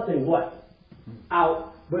what? Nothing what?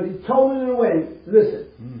 Out. But he told it in a way,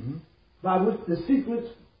 listen, by which the secrets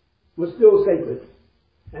were still sacred.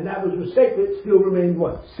 And that which was sacred still remained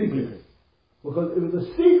what? Secret. Because it was a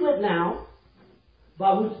secret now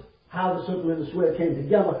by which how the circle and the square came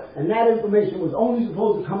together. And that information was only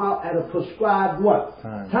supposed to come out at a prescribed what?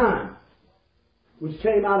 Time. Which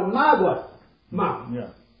came out of my what? Mouth. Yeah.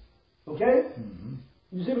 Okay?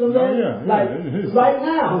 You see what I'm saying? Yeah. Like, right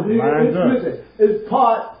now, listen, it's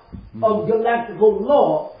part of galactical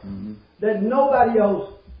law that nobody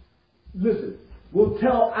else, listen, will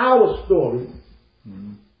tell our story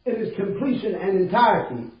in its completion and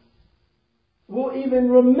entirety, will even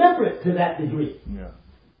remember it to that degree. Yeah.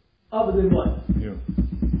 Other than what? Yeah.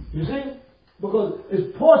 You see? Because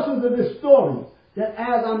it's portions of this story that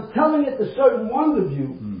as I'm telling it to certain ones of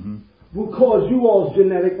you, will cause you all's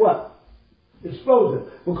genetic what? Explosion.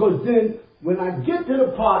 Because then, when I get to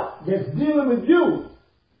the part that's dealing with you,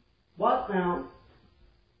 what now?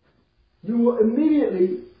 You will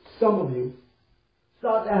immediately, some of you,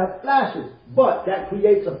 start to have flashes. But that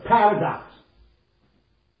creates a paradox.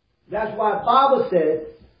 That's why Baba said,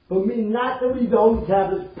 for me not to read the Holy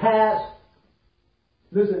Tablets past,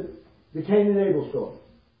 listen, the Cain and Abel story.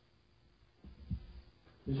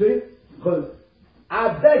 You see? Because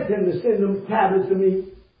I begged him to send them tablets to me,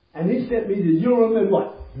 and he sent me the Urim and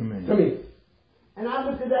what? To me. And I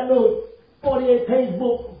looked at that little 48-page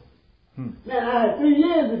book. Man, I had 3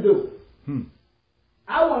 years to do it.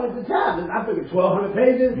 I wanted the tablets. I figured 1,200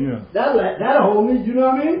 pages. Yeah. That'll hold me, you know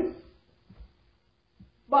what I mean?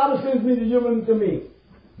 Baba sends me the Urim to me.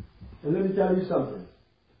 And let me tell you something.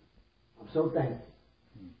 I'm so thankful.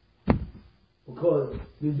 Because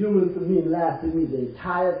the Urim to me lasted me the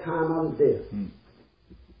entire time I was there.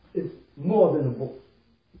 It's more than a book.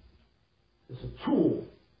 It's a tool.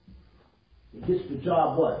 It gets the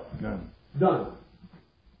job what? Done.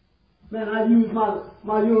 Man, I use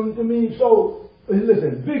my Urim to me so,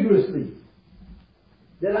 listen, vigorously,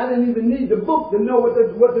 that I didn't even need the book to know what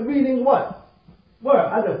the readings what? Were.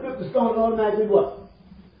 I just flip the stone and automatically what?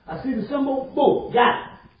 I see the symbol, boom, got it.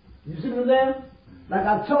 You see what I'm saying? Like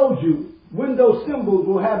I told you, Windows symbols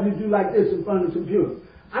will have you do like this in front of the computer.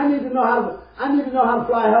 I need to know how to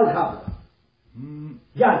fly a helicopter.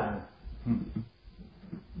 Got it.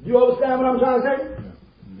 Do you understand what I'm trying to say?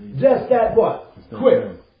 Yeah. Just that what?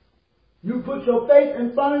 Quick. You put your face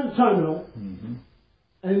in front of the terminal,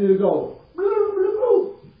 and you go,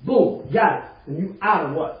 boom, got it. And you out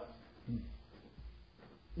of what?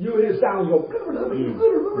 You hear sounds go,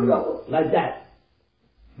 like that.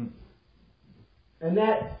 And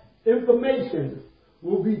that information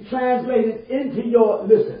will be translated into your,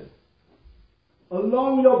 listen,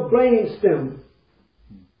 along your brain stem,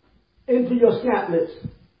 into your snaplets,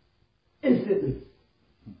 instantly.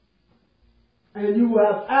 And you will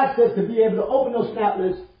have access to be able to open those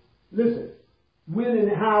snaplets, listen, when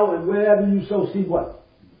and how and wherever you so see what?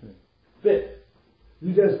 Fit.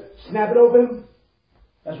 You just snap it open.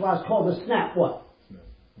 That's why it's called a snap what?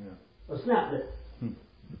 Yeah. A snaplet.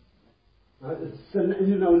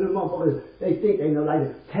 You know, the motherfuckers, they think they know like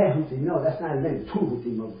Tahuti. No, that's not his name.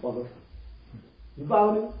 Tuhuti, motherfucker. You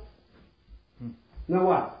follow me? Now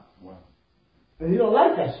what? Wow. And he don't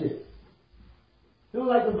like that shit. He don't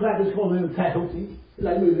like the crackers calling him Tahuti.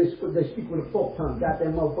 Like me, they speak with a forked tongue.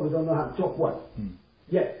 Goddamn motherfuckers don't know how to talk what?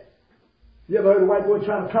 Yeah. You ever heard a white boy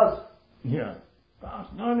trying to cuss? Yeah. Gosh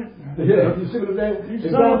darn it. Yeah, you see what I'm saying?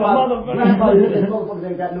 You son of a motherfucker. Grandpa, these motherfuckers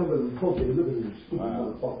ain't got no rhythm. Look at you, stupid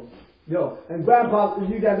motherfucker. Yo, and grandpa,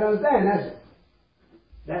 you got to understand,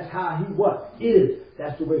 that's how he what? Is.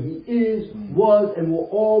 That's the way he is, was, and will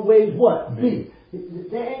always what? Be.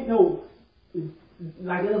 There ain't no,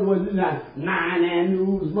 like in other words, not 9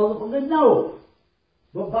 annuals, motherfucker. No.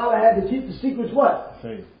 But Baba had to keep the secrets what?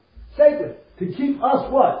 Sacred. To keep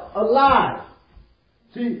us what? Alive.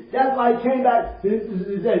 See, that's why he came back. He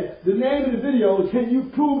said, the name of the video is, can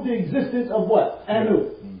you prove the existence of what?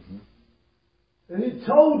 Anu. And he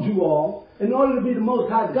told you all, in order to be the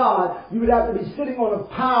Most High God, you would have to be sitting on a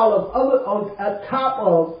pile of other, on top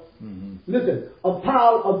of, listen, a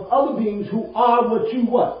pile of other beings who are what you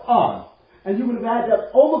what? Are. And you would have had to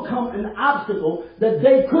overcome an obstacle that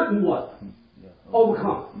they couldn't what?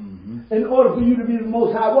 Overcome. In order for you to be the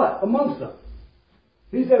Most High what? Amongst them.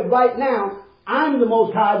 He said, right now, I'm the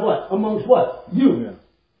Most High what? Amongst what? You. Yeah.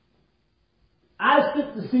 I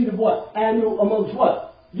sit the seat of what? Anu amongst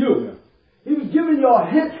what? You. Yeah. He was giving you a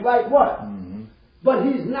hint like what? But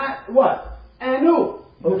he's not what? Anu.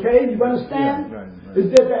 Okay, you understand? Right. It's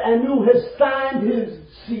that the Anu has signed his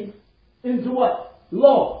seat into what?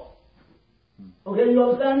 Law. Okay, you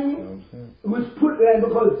understand me? It was put there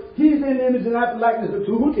because he's in the image and after likeness of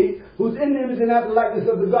Tahuti, who's in the image and after likeness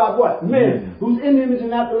of the God what? Men. Who's in the image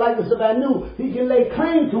and after likeness of Anu. He can lay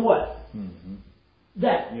claim to what?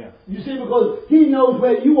 That. Yeah. You see, because he knows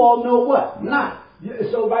where you all know what? Not.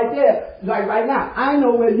 So right there, like right now, I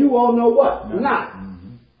know where you all know what? Not.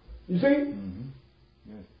 You see?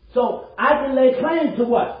 Yes. So I can lay claim to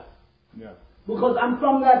what? Yeah. Because I'm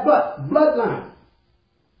from that bloodline.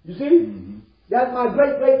 You see? That's my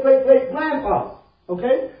great grandfather.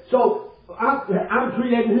 Okay? So I'm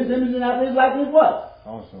creating his image and after his likeness what?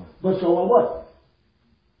 Awesome. But so are what?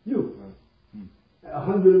 You.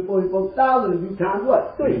 144,000 of you times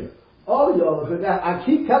what? 3. All of y'all, because I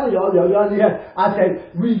keep telling y'all, I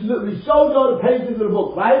said, we showed y'all the pages of the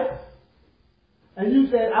book, right? And you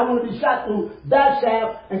said, I want to be shot through that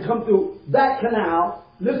shaft and come through that canal.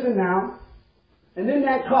 Listen now. And in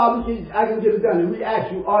that car, I can get it done. And we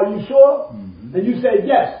ask you, are you sure? And you say,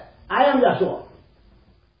 yes, I am Yahshua.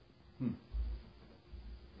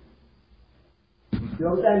 You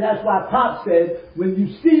understand? That's why Pop said, when you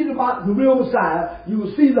see the real Messiah, you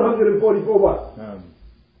will see the 144 what?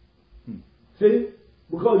 See?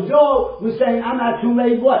 Because y'all was saying, I'm not too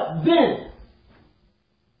late, what? Then,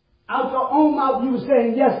 out your own mouth, you were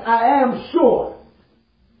saying, yes, I am sure.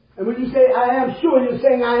 And when you say, I am sure, you're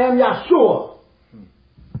saying, I am Yahshua.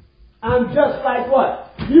 I'm just like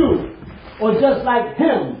what? You. Or just like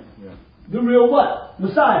him. Yeah. The real what?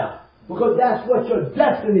 Messiah. Because that's what your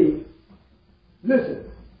destiny, listen,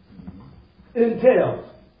 entails.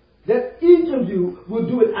 That each of you will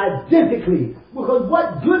do it identically. Because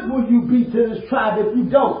what good will you be to this tribe if you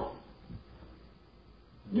don't?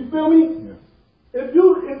 You feel me? Yeah. If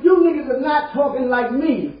you niggas are not talking like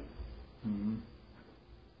me,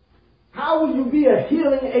 how will you be a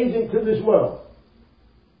healing agent to this world?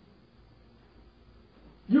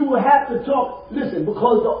 You will have to talk, listen,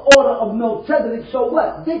 because the order of Melchizedek, so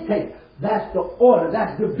what? Dictates. That's the order.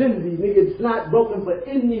 That's divinity, nigga. It's not broken for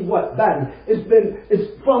any what? Body.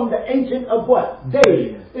 It's from the ancient of what?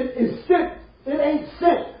 Days. It is sent. It ain't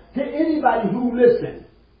sent to anybody who listened.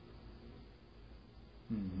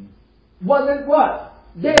 Wasn't what?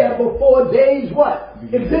 There before days what?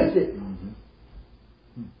 Existed.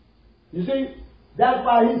 You see? That's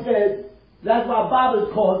why he said, that's why Bob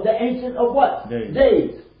is called the ancient of what?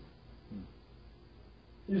 Days.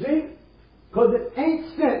 You see? Because it ain't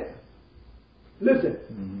sent.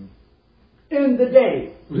 Listen. In the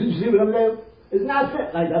day. You see what I'm saying? It's not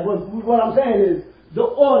sent like that. What I'm saying is, the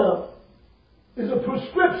order is a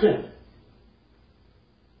prescription.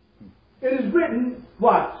 It is written,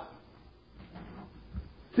 what?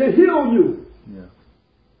 To heal you. Yeah.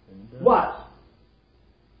 What?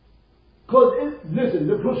 Because, listen,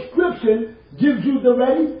 the prescription gives you the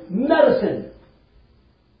ready medicine.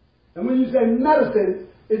 And when you say medicine,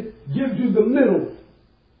 it gives you the middle.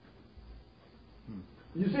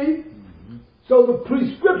 You see? So the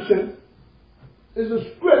prescription is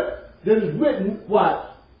a script that is written,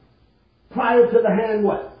 what? Prior to the hand,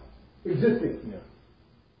 what? Existing. Yeah.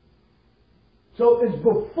 So it's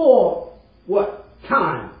before, what?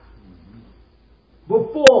 Time.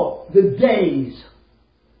 Before the days.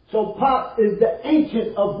 So Pop is the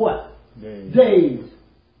ancient of what? Days.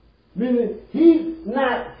 Meaning he's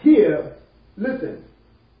not here, listen,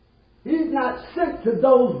 he's not sent to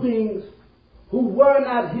those beings who were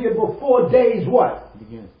not here before days what?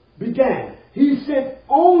 Began. He sent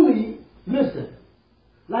only, listen,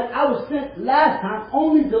 like I was sent last time,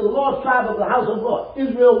 only to the lost tribe of the house of God.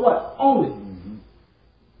 Israel what? Only.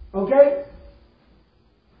 Okay?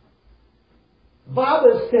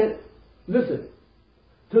 Father sent, listen,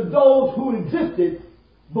 to those who existed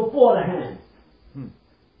before the hand.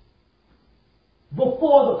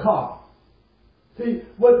 Before the car. See,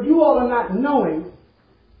 what you all are not knowing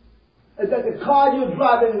is that the car you're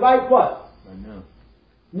driving right what? I know.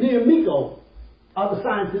 Me and Miko are the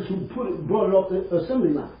scientists who brought it off the assembly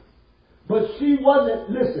line. But she wasn't,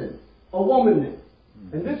 listen, a woman then.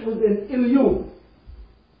 And this was in Ilium.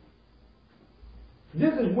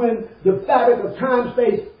 This is when the fabric of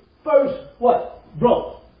time-space first, what?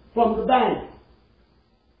 Broke from the bang.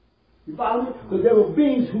 You follow me? Because there were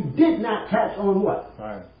beings who did not catch on what?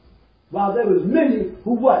 Right. While there was many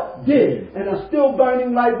who what? Did. And are still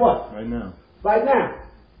burning like what? Right now. Right now.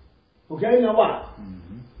 Okay, now what?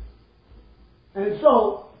 And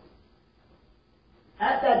so,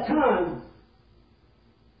 at that time,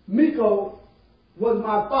 Miko was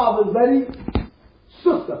my father's ready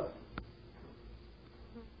sister.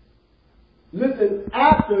 Listen,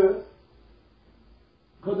 after,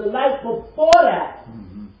 because the life before that,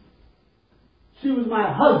 she was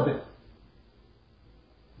my husband.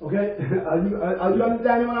 Okay? Are you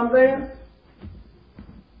understanding what I'm saying?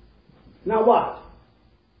 Now watch.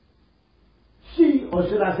 She, or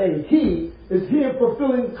should I say he, is here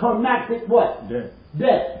fulfilling climactic what?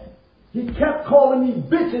 Death. He kept calling me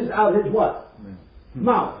bitches out his what?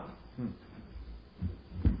 Mouth.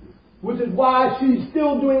 Which is why she's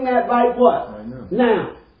still doing that right what?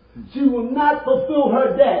 Now. She will not fulfill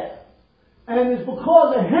her debt. And it's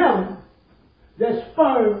because of him that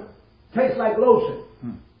sperm tastes like lotion.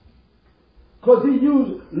 Because he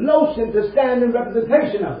used lotion to stand in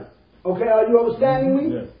representation of it. Okay, are you understanding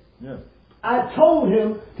me? Yeah. I told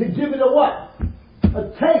him to give it a what? A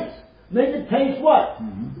taste. Make it taste what?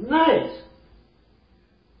 Nice.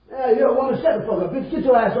 Yeah, you don't want to shut the fuck up. Bitch, get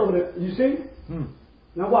your ass over there. You see?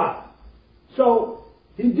 Now what? So,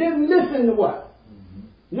 he didn't listen to what?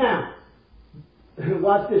 Now,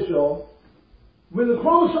 watch this, y'all. When the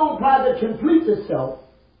chromosome project completes itself,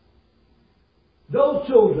 those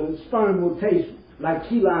children's sperm will taste like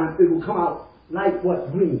key lime. It will come out like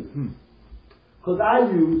what? Green. Because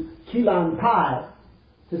I use key lime pie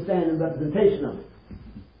to stand in representation of it.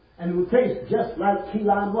 And it will taste just like key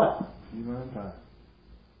lime what? Key lime pie.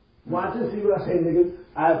 Watch and see what I say, nigga.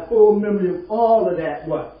 I have full memory of all of that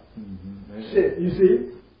what? Shit, you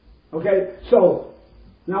see? Okay, so,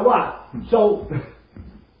 now what? So,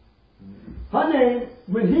 her name,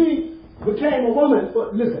 when he became a woman,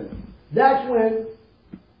 listen, that's when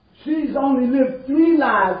she's only lived 3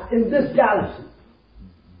 lives in this galaxy.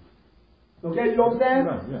 Okay, you understand?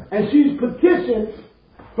 Right, yeah. And she's petitioned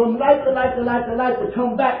from life to life to life to life to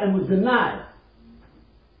come back and was denied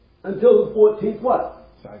until the 14th what?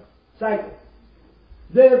 Cycle.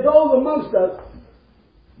 There are those amongst us,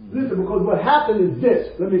 listen, because what happened is this,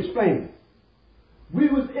 let me explain. We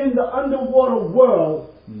was in the underwater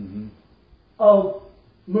world of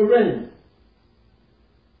Marin,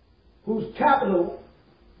 whose capital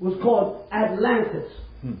was called Atlantis.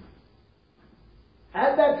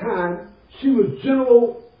 At that time, she was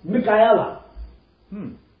General Michaela.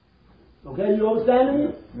 Okay, you understand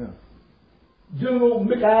me? Yeah. General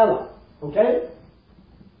Michaela. Okay?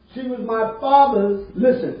 She was my father's,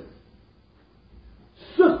 listen,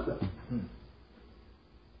 sister.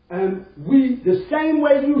 And we, the same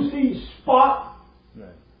way you see Spark,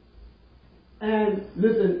 and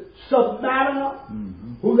listen,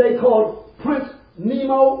 Submariner, who they called Prince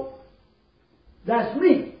Nemo, that's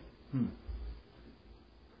me.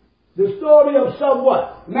 The story of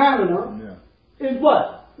Submariner is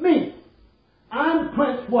what? Me. I'm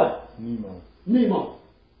Prince what? Nemo.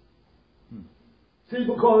 See,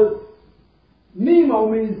 because Nemo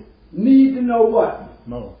means need to know what?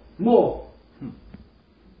 More.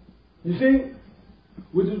 You see?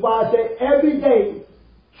 Which is why I say every day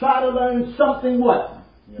try to learn something what?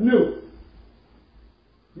 New.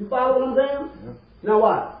 You follow what I'm saying? Yeah. Now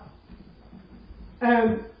what?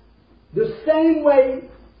 And the same way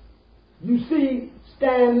you see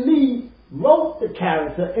Stan Lee wrote the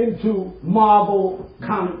character into Marvel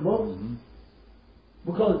comic books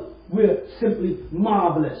because we're simply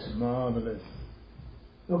marvelous.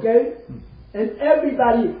 Okay? And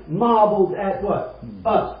everybody marveled at what?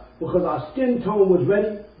 Us. Because our skin tone was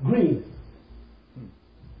ready green.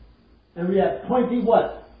 And we had pointy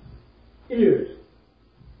what? Ears.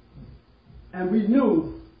 And we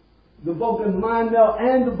knew the Vulcan mind meld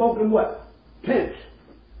and the Vulcan what? Pinch.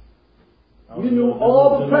 You knew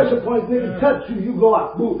all the pressure points, nigga, touch you, you go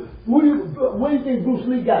out. Where do you think Bruce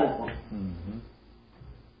Lee got it from? Mm-hmm.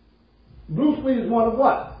 Bruce Lee is one of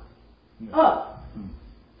what? Yeah. Up.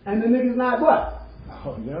 And the nigga's not what?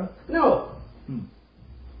 Oh, yeah? No.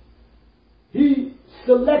 He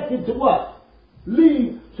selected to what?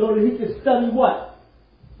 Leave so that he could study what?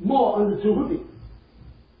 More under Tahuti.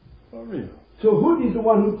 For real? Tahuti's the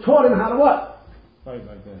one who taught him how to what? Fight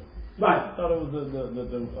like that. Right. I thought it was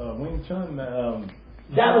the Wing Chun.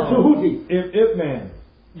 That was Tahuti. Ip Man.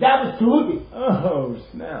 That was Tahuti. Oh,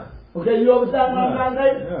 snap. Okay, you understand what I'm trying to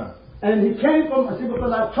say? Yeah. And he came from, see,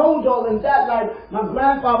 because I told y'all in that life, my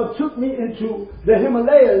grandfather took me into the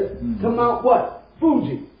Himalayas to Mount what?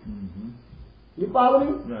 Fuji. You follow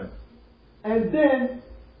me? Right. And then,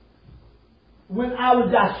 when I was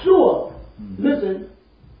Yahshua, listen,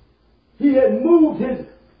 he had moved his,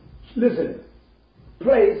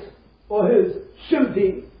 place, or his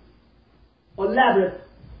shimti, or labyrinth,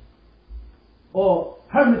 or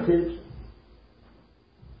hermitage,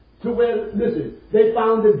 to where, they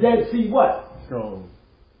found the Dead Sea what? Scrolls.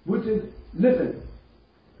 Which is,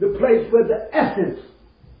 the place where the essence,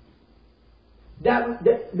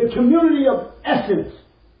 the community of essence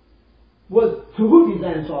was Tahuti's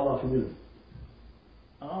Ansar community.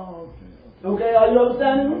 Oh, okay. Okay, are you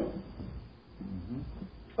understanding me?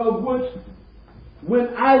 Of which, when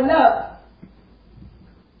I left,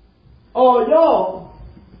 all y'all,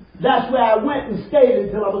 that's where I went and stayed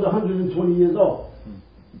until I was 120 years old.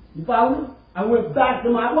 You follow me? I went back to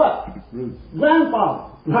my what? Roots.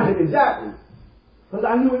 Grandfather. Right, exactly. Because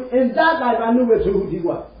I knew, in that life, I knew where Tahuti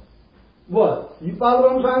was. You follow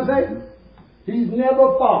what I'm trying to say? He's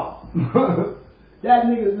never far. That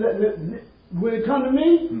nigga, when it come to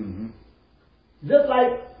me, just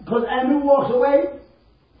like, because Anu walks away,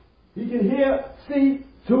 he can hear, see,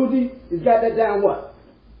 Tahuti, he's got that down what?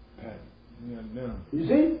 Yeah, down. You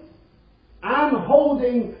see? I'm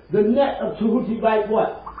holding the neck of Tahuti right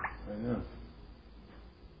what? Right now.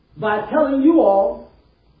 By telling you all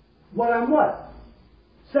what I'm what?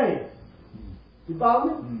 Saying. You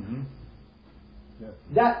follow me? Yeah.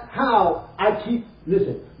 That's how I keep,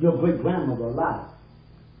 your great grandmother alive.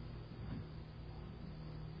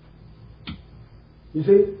 You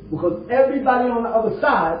see? Because everybody on the other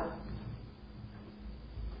side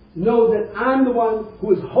knows that I'm the one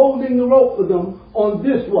who is holding the rope for them on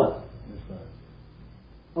this one. This side.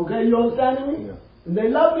 Okay, you understanding me? Yeah. And they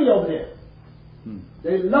love me over there.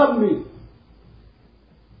 They love me.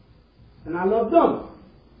 And I love them.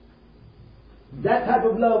 That type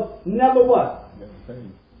of love never what? Never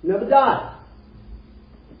fades. Never dies.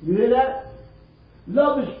 You hear that?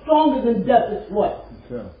 Love is stronger than death. It's what?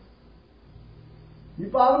 Sure. You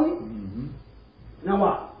follow me? Now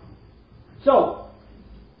what? So,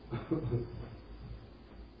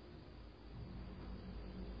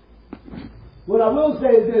 what I will say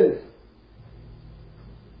is this,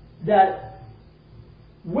 that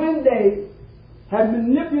when they had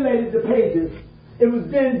manipulated the pages, it was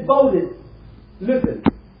then voted,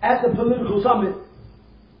 at the political summit,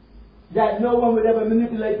 that no one would ever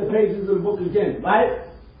manipulate the pages of the book again, right?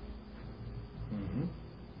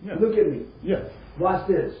 Yeah. Look at me. Yes. Watch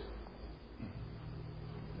this.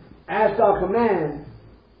 As our command,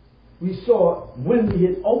 we saw when we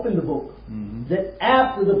had opened the book, that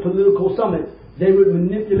after the political summit, they would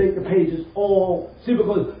manipulate the pages all. See,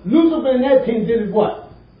 because Lucifer and their team did it what?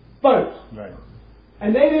 First. Right.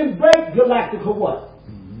 And they didn't break galactical what?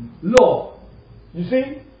 Law. You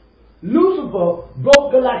see? Lucifer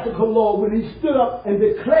broke galactical law when he stood up and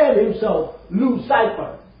declared himself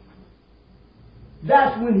Lucifer.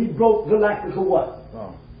 That's when he broke galactical what?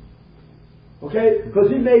 Oh. Okay? Because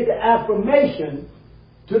he made the affirmation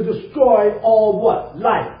to destroy all what?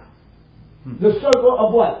 Life. The circle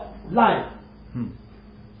of what? Life.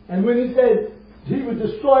 And when he said he would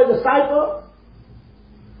destroy the cipher,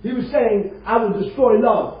 he was saying, I will destroy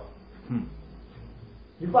love.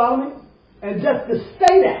 You follow me? And just to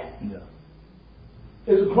say that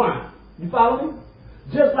is a crime. You follow me?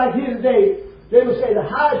 Just like here today, they would say the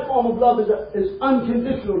highest form of love is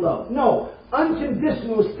unconditional love. No,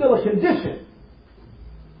 unconditional is still a condition.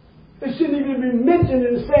 It shouldn't even be mentioned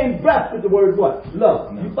in the same breath with the word what?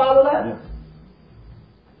 Love. No. You follow that? Yes.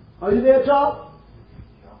 Are you there, Charles?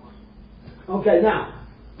 Okay, now,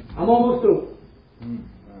 I'm almost through.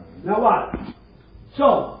 Now watch.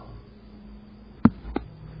 So,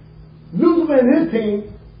 Lucifer and his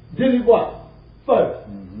team did it what? First.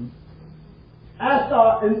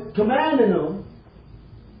 Astar and commanding them,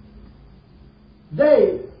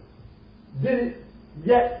 they did it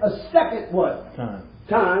yet a second what?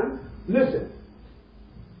 Time. Listen.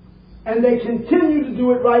 And they continue to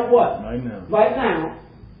do it right what? Right now. Right now.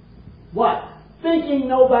 What? Thinking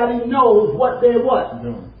nobody knows what they're what?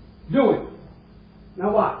 Doing.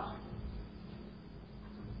 Now watch.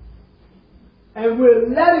 And we're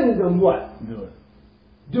letting them what?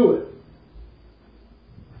 Do it.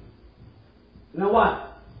 Now watch.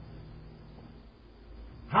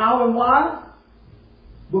 How and why?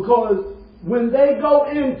 Because when they go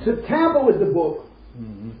in to tamper with the book,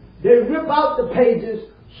 they rip out the pages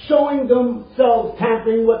showing themselves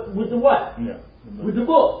tampering with the what? Yeah. With the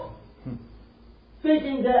book.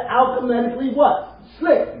 Thinking they're alchemically what?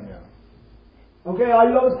 Slick. Yeah. Okay, are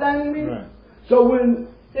you understanding me? Right. So when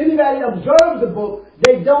anybody observes the book,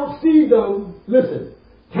 they don't see them, listen,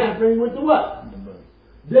 tampering with the what?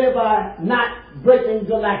 Thereby not breaking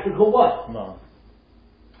galactical what? No.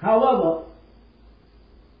 However,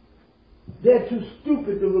 they're too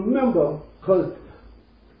stupid to remember, because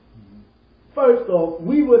first off,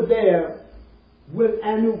 we were there when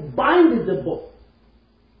Anu binded the book.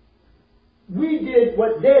 We did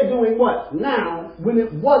what they're doing what? Now, when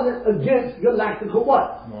it wasn't against galactical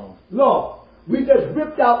what? No. Law. We just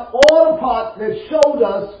ripped out all the parts that showed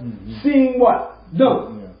us seeing what?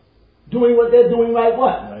 Them. Yeah. Doing what they're doing right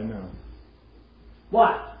what? Right now.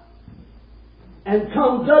 What? And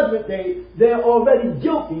come judgment day, they're already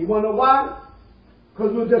guilty. You want to know why?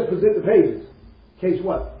 Because we'll just present the pages. Case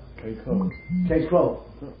what? Case closed. Case closed.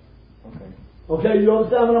 Okay. Okay, you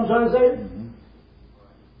understand what I'm trying to say?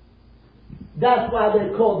 That's why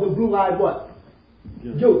they're called the blue-eyed what?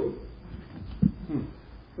 Guilty.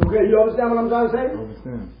 Okay, you understand what I'm trying to say? I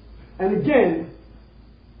understand. And again,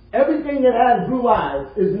 everything that has blue eyes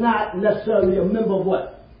is not necessarily a member of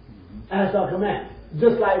what? As our command.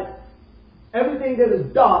 Just like everything that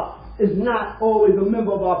is dark is not always a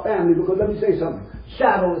member of our family, because let me say something.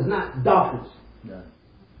 Shadow is not darkness. Yeah.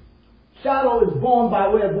 Shadow is born by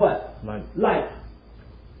way of what? Light.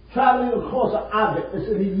 Traveling across an object, it's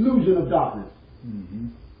an illusion of darkness.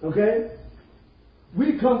 Okay?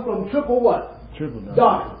 We come from triple what? Triple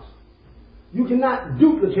darkness. You cannot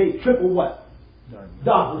duplicate triple what?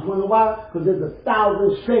 Darkness. You know why? Because there's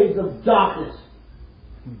 1,000 shades of darkness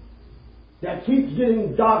that keeps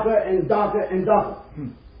getting darker and darker and darker.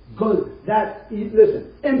 Because that's,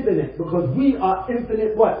 listen, infinite. Because we are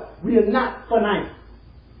infinite what? We are not finite.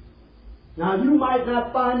 Now you might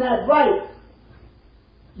not find that right.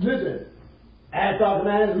 Listen, as our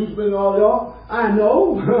man, loose with all y'all, I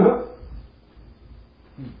know.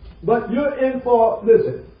 But you're in for,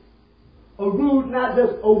 listen, a rude, not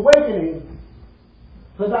just awakening,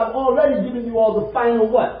 because I've already given you all the final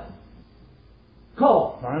what?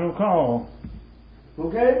 Call. Final call.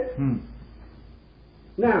 Okay?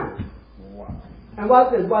 Now, wow. And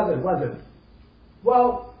watch this.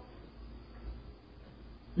 Well,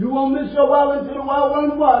 you won't miss your well into the well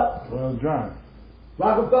run what? Well dry.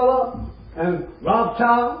 Rockefeller and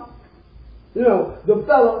Rothschild, you know, the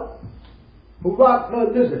fella who rocked,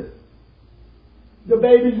 listen, the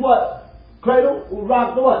baby's what? Cradle, who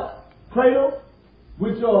rocked the what? Cradle,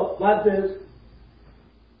 which are like this,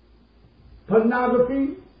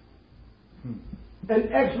 pornography,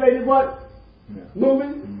 and X-rated what? Yeah.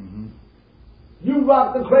 Movie. You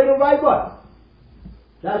rock the cradle right what?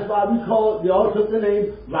 That's why we call, they all took the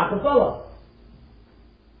name Rockefeller.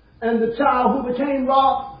 And the child who became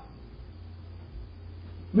Rock,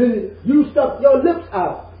 meaning you stuck your lips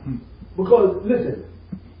out. Because, listen,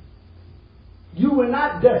 you were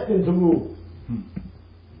not destined to rule.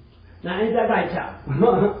 Now, ain't that right,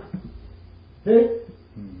 child? See?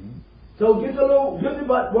 So get your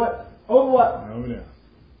butt, what? Over what? Over there.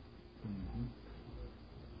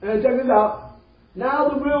 And check this out. Now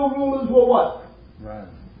the real rulers were what? Right.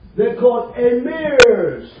 They're called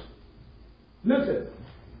emirs. Listen.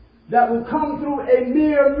 That will come through a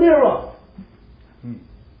mere mirror.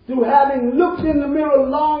 Through having looked in the mirror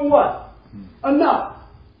long what? Enough.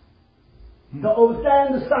 To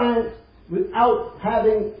understand the science without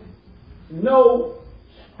having no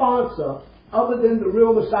sponsor other than the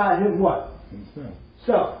real Messiah, him what? Himself.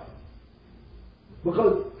 So,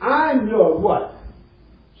 because I'm your what?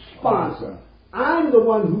 Sponsor. I'm the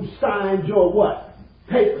one who signed your what?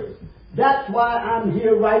 Papers. That's why I'm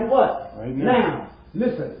here right what? Right now.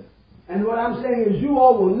 Listen. And what I'm saying is you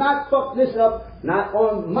all will not fuck this up, not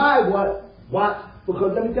on my what? Watch.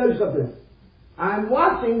 Because let me tell you something. I'm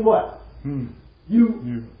watching what?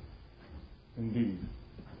 You. Indeed.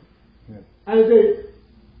 Yes. And say,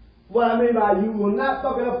 what I mean by you will not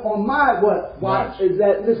fuck it up on my what? Watch. Is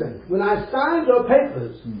that, listen, when I signed your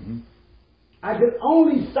papers, I could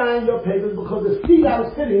only sign your papers because the seat I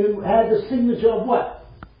was sitting in had the signature of what?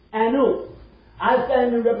 Anu. I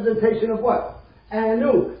stand in representation of what?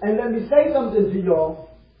 Anu. And let me say something to y'all.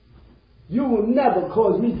 You will never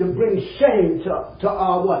cause me to bring shame to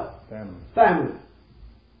our what? Family.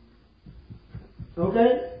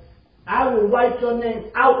 Okay? I will write your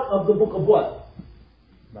name out of the book of what?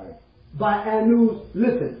 Right. By Anu's,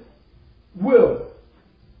 listen, will.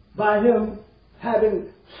 By him having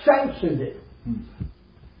sanctioned it.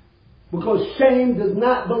 Because shame does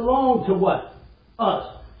not belong to what?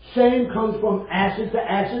 Us. Shame comes from ashes to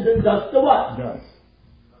ashes and dust to what? Dust.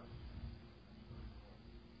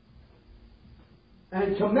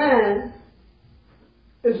 And to man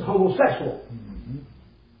is homosexual.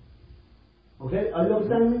 Okay? Are you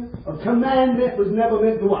understanding me? A commandment was never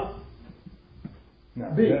meant to what? No,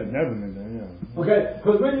 be. Never meant that, yeah. Okay?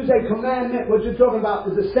 Because when you say commandment, what you're talking about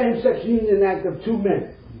is the same-sex union act of two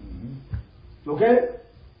men. Okay?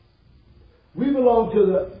 We belong to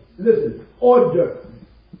the, listen, order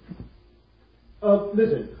of,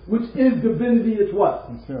 listen, which is divinity, it's what?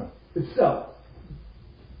 Itself.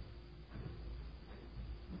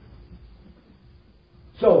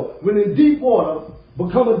 So, when in deep water,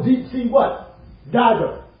 become a deep sea what?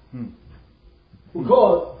 Diver.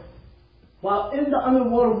 Because, while in the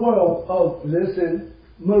underwater world of, listen,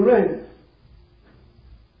 marine,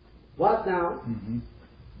 what now?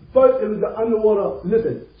 First, it was the underwater,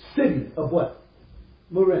 listen, city of what?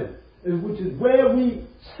 Marine. Which is where we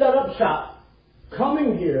set up shop,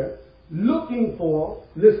 coming here, looking for,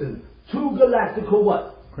 listen, two galactical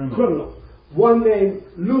what? Criminals. One named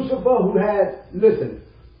Lucifer who had, listen,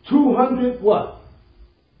 200 what?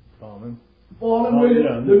 Fallen with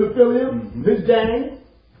the Nephilim, his gang,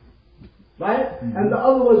 right? And the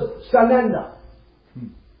other was Sananda.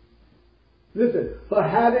 Listen, for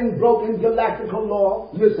having broken galactical law,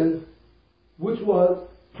 listen, which was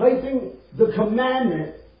placing the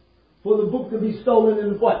commandment for the book to be stolen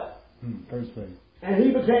in what? First place. And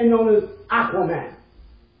he became known as Aquaman.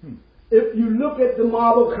 If you look at the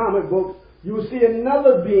Marvel comic books, you will see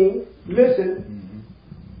another being, listen,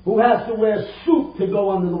 who has to wear a suit to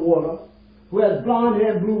go under the water, who has blonde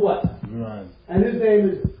hair, blue what? Right. And his name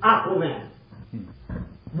is Aquaman.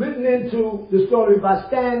 Written into the story by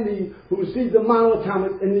Stan Lee, who received the Marvel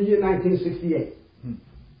comic in the year 1968.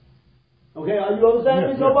 Okay, are you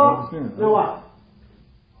understanding me so far? Now what?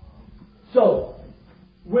 So,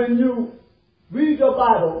 when you read your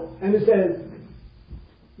Bible and it says,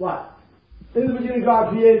 what? In the beginning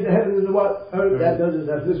God created the heavens and the what? Earth.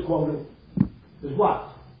 That's this quoted. Is what?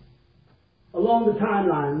 Along the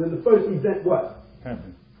timeline, when the first event what?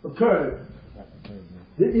 Occurred.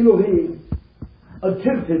 The Elohim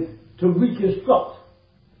attempted to reconstruct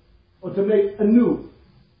or to make anew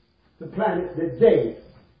the planet that they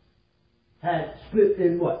had split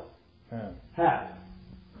in what? Half.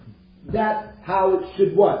 That's how it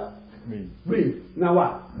should what? Read. Now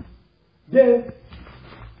what? Then,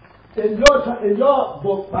 in your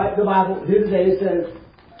book, right, the Bible, here today, it says,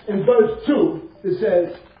 in verse 2, it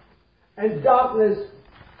says, and darkness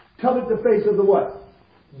covered the face of the what?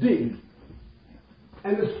 Deep.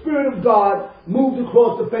 And the Spirit of God moved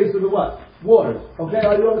across the face of the what? Waters. Okay,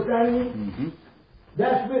 are you understanding me?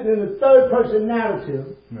 That's written in the third person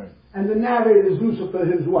narrative. Right. And the narrator is Lucifer,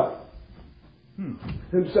 his what?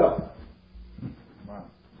 Himself. Wow.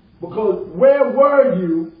 Because where were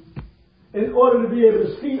you in order to be able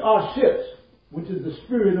to see our ships, which is the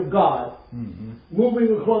Spirit of God,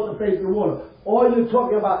 moving across the face of the water? All you're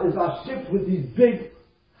talking about is our ships with these big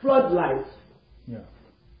floodlights. Yeah.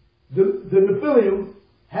 The Nephilim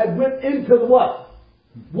had went into the what?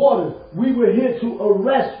 Waters. We were here to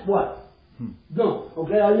arrest what? No.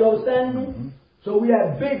 Okay, are you understanding me? So we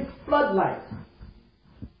had big floodlights.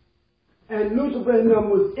 And Lucifer and them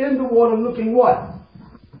was in the water looking what?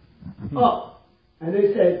 Up. And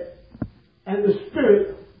they said, and the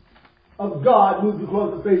Spirit of God moved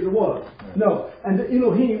across the face of the water. No. And the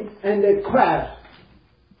Elohim and their crafts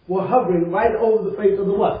were hovering right over the face of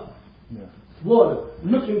the what? Water.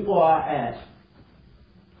 Looking for our ass.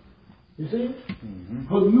 You see?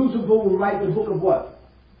 Because Lucifer will write the book of what?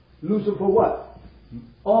 Lucifer what?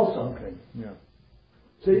 Also. Okay. Yeah.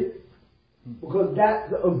 See? Because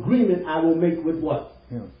that's the agreement I will make with what?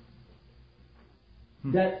 Him.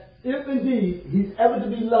 That if indeed he's ever to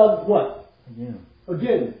be loved what?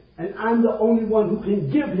 Again. And I'm the only one who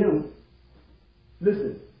can give him,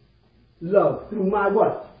 listen, love through my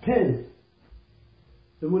what? Pen.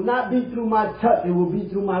 It will not be through my touch, it will be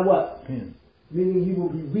through my what? Pen. Meaning he will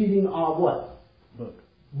be reading our what?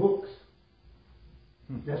 Books.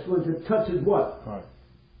 That's when to touch his what? Heart.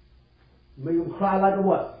 Make him cry like a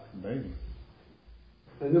what? Baby.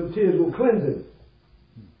 And them tears will cleanse him.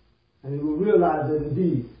 And he will realize that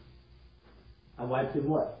indeed I wiped him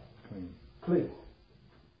what? Clean.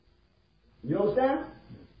 You understand?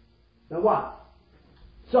 Now what?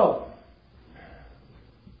 So,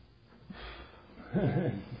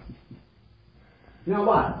 now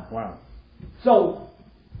what? Wow. So,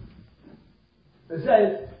 it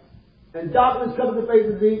says, and darkness covered the face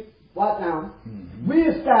of the deep. What now? Mm-hmm. We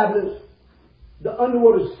established the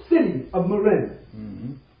underwater city of Marin,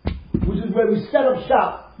 mm-hmm. which is where we set up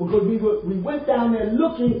shop, because we went down there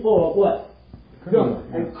looking for what?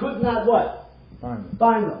 And could not what?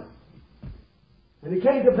 Find them. And it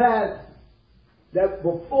came to pass that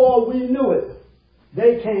before we knew it,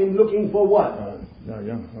 they came looking for what?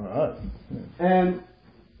 And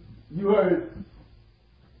you heard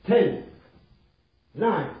 10,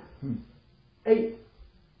 9, 8,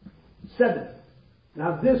 7.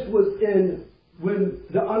 Now this was when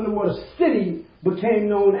the underwater city became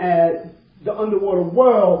known as the underwater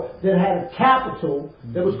world, that had a capital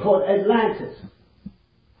that was called Atlantis.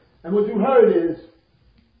 And what you heard is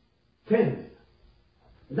 10,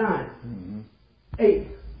 9, 8,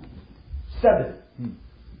 7.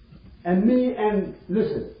 And me and,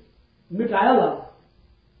 listen, Michaela,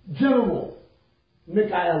 General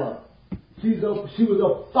Michaela, she was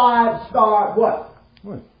a 5-star what?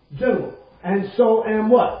 General. And so am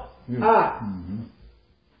what? I.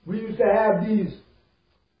 We used to have these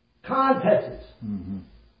contests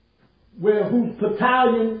where whose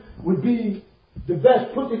battalion would be the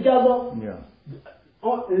best put together.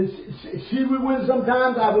 She would win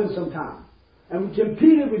sometimes, I would win sometimes. And we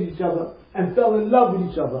competed with each other and fell in love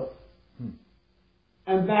with each other.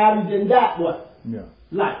 And married in that what?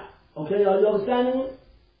 Life. Okay, are you understanding it?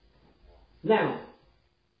 Now,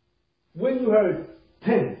 when you heard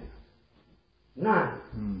 10,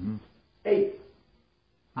 9, 8,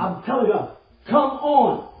 I'm telling you, come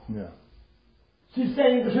on. She's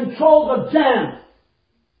saying the controls are jammed.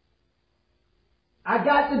 I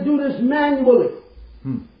got to do this manually.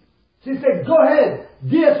 She said, go ahead,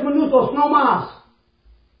 10 minutos, no más.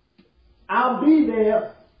 I'll be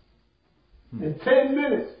there in 10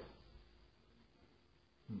 minutes.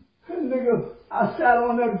 And nigga, I sat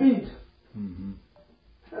on that beach. And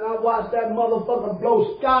I watched that motherfucker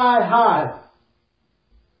blow sky high.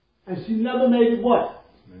 And she never made it what?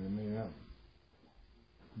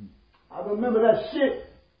 I remember that shit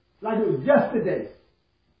like it was yesterday.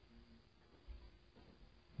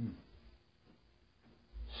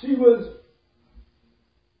 She was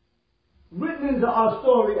written into our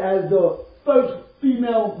story as the first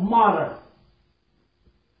female martyr.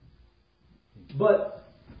 But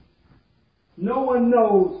no one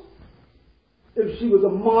knows if she was a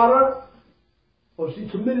martyr or she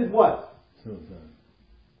committed what? Suicide.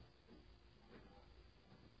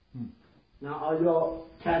 Now, are y'all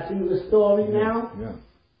catching the story now?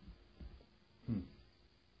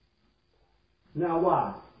 Now,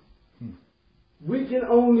 why? We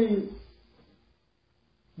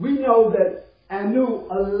know that Anu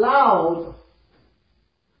allowed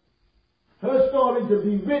her story to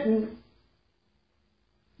be written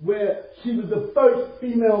where she was the first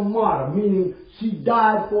female martyr, meaning she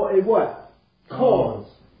died for a what? Cause.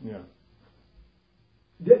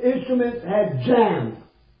 The instruments had jammed.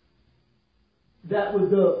 That was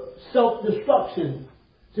the self-destruction.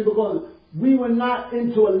 See, because we were not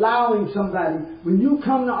into allowing somebody. When you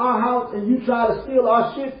come to our house and you try to steal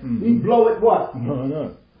our shit, we blow it what?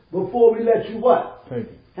 No. Before we let you what? Take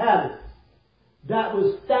it. Have it. That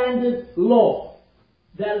was standard law.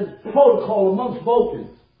 That is protocol amongst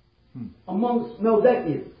Vulcans. Amongst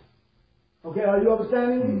Meldekians. Okay, are you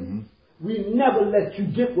understanding me? We never let you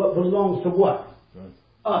get what belongs to what?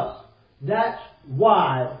 Us. That's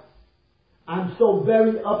why I'm so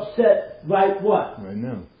very upset right what? Right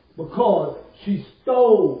now. Because she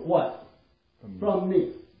stole what? From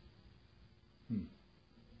me.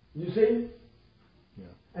 You see?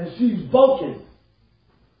 And she's Vulcan.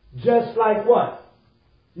 Just like what?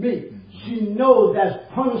 Me. She knows that's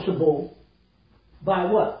punishable by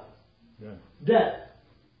what? Death.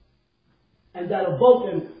 And that a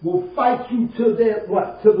Vulcan will fight you to their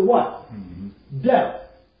what? To the what? Death.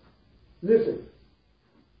 Listen.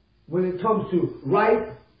 When it comes to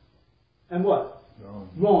right and what?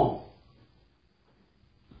 Wrong.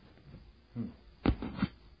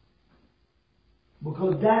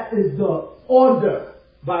 Because that is the order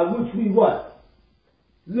by which we what?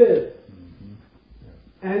 Live.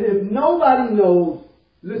 And if nobody knows,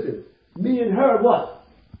 listen, me and her what?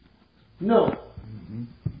 No.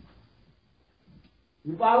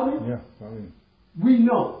 You follow me? Yeah, follow me. We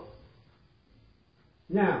know.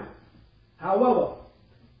 Now, however,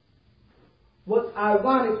 what's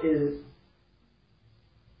ironic is,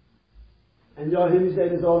 and y'all hear me say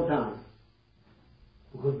this all the time,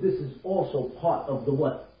 because this is also part of the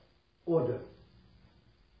what? order.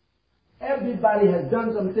 Everybody has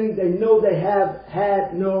done some things they know they have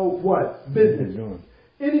had no what? Business.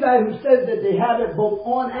 Anybody who says that they have it both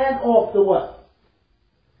on and off the what?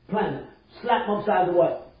 Planet. Slap upside the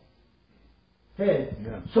what? Head.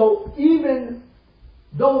 Yeah. So even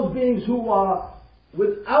those beings who are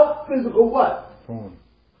without physical what? Form.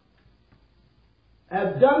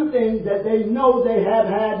 Have done things that they know they have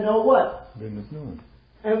had no what? Business doing.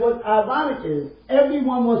 And what's ironic is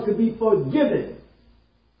everyone wants to be forgiven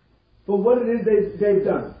for what it is they've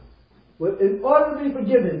done. But in order to be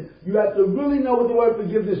forgiven, you have to really know what the word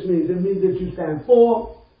forgiveness means. It means that you stand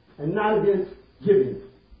for and not against giving.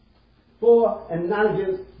 For and not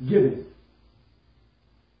against giving.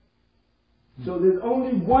 So there's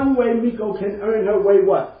only one way Miko can earn her way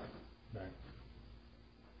what? Right.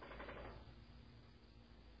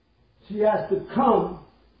 She has to come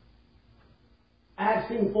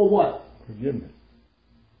asking for what? Forgiveness.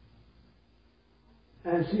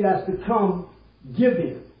 And she has to come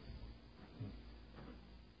giving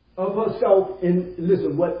of herself in,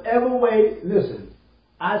 listen, whatever way, listen,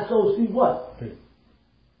 I so see what? Okay.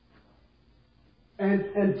 And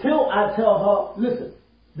until I tell her, listen,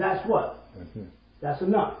 that's what? That's it. That's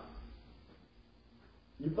enough.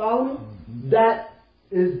 You follow me? Mm-hmm. That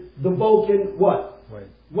is the Vulcan what?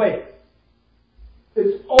 Way.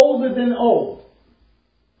 It's older than old.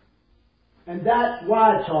 And that's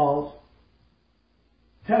why, Charles,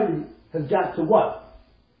 Terry has got to what?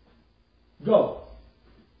 Go.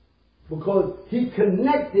 Because he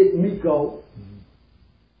connected Miko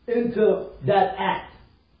into that act.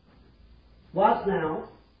 Watch now.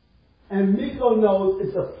 And Miko knows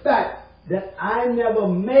it's a fact that I never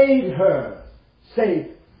made her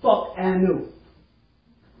say, fuck Anu,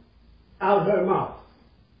 out her mouth.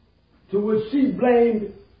 To which she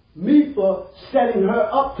blamed me for setting her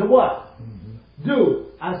up to what? Do.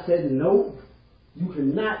 I said, no, you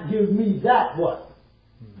cannot give me that what?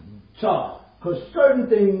 Charge. Because certain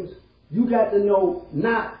things you got to know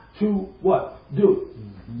not to what? Do.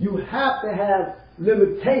 You have to have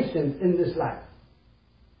limitations in this life.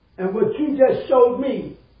 And what you just showed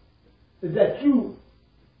me is that you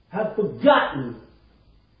have forgotten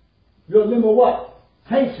your limit what?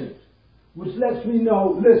 Patience. Which lets me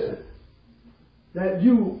know, listen, that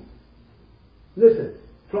you, listen,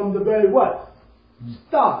 from the very what?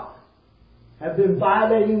 Start, have been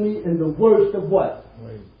violating me in the worst of what?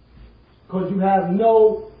 Because you have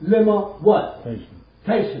no limit what?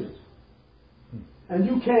 Patience. And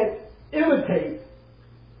you can't imitate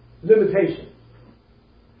limitation.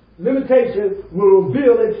 Limitation will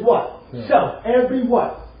reveal its what? Yeah. Self. Every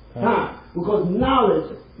what? Time. Because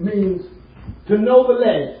knowledge means to know the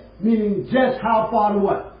ledge, meaning just how far to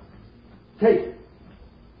what? Take it.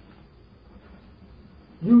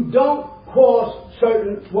 You don't cross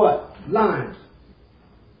certain what? Lines.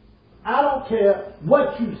 I don't care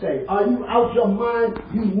what you say. Are you out your mind?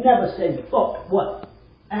 You never say fuck what?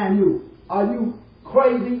 And you. Are you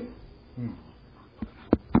crazy?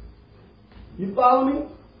 You follow me?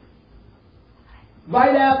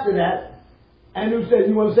 Right after that, Anu said,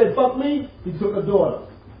 you want to say fuck me? He took a daughter.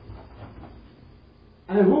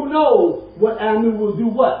 And who knows what Anu will do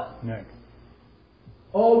what? Next.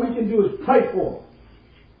 All we can do is pray for her.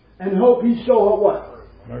 And hope he show her what?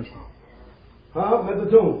 Mercy. Huh? At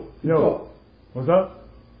the tomb. Yo, what's up?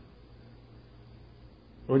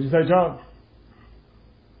 What'd you say, Charles?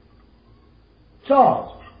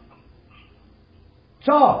 Charles.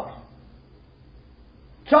 Charles.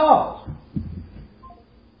 Charles.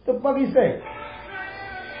 What the fuck he say?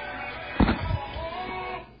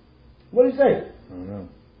 What did he say? I don't know.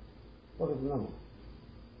 What is the number?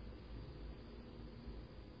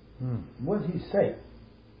 What did he say?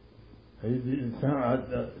 It sounded like I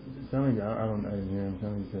didn't hear him.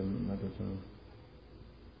 Sounded like he said not that soon.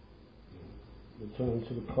 Return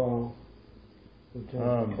to the call. Return to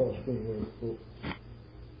the call screen.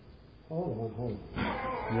 Hold on.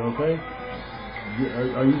 You okay?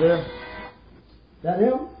 Are you there? That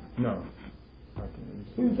him? No.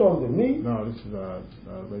 Who you talking to? Me? No, this is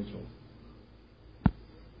Rachel.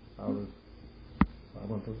 I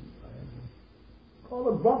went to. Call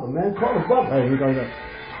the brother, man. Call the brother. Hey, here goes that.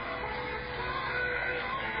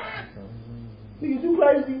 Nigga, you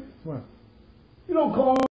crazy? What? You don't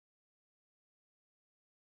call him.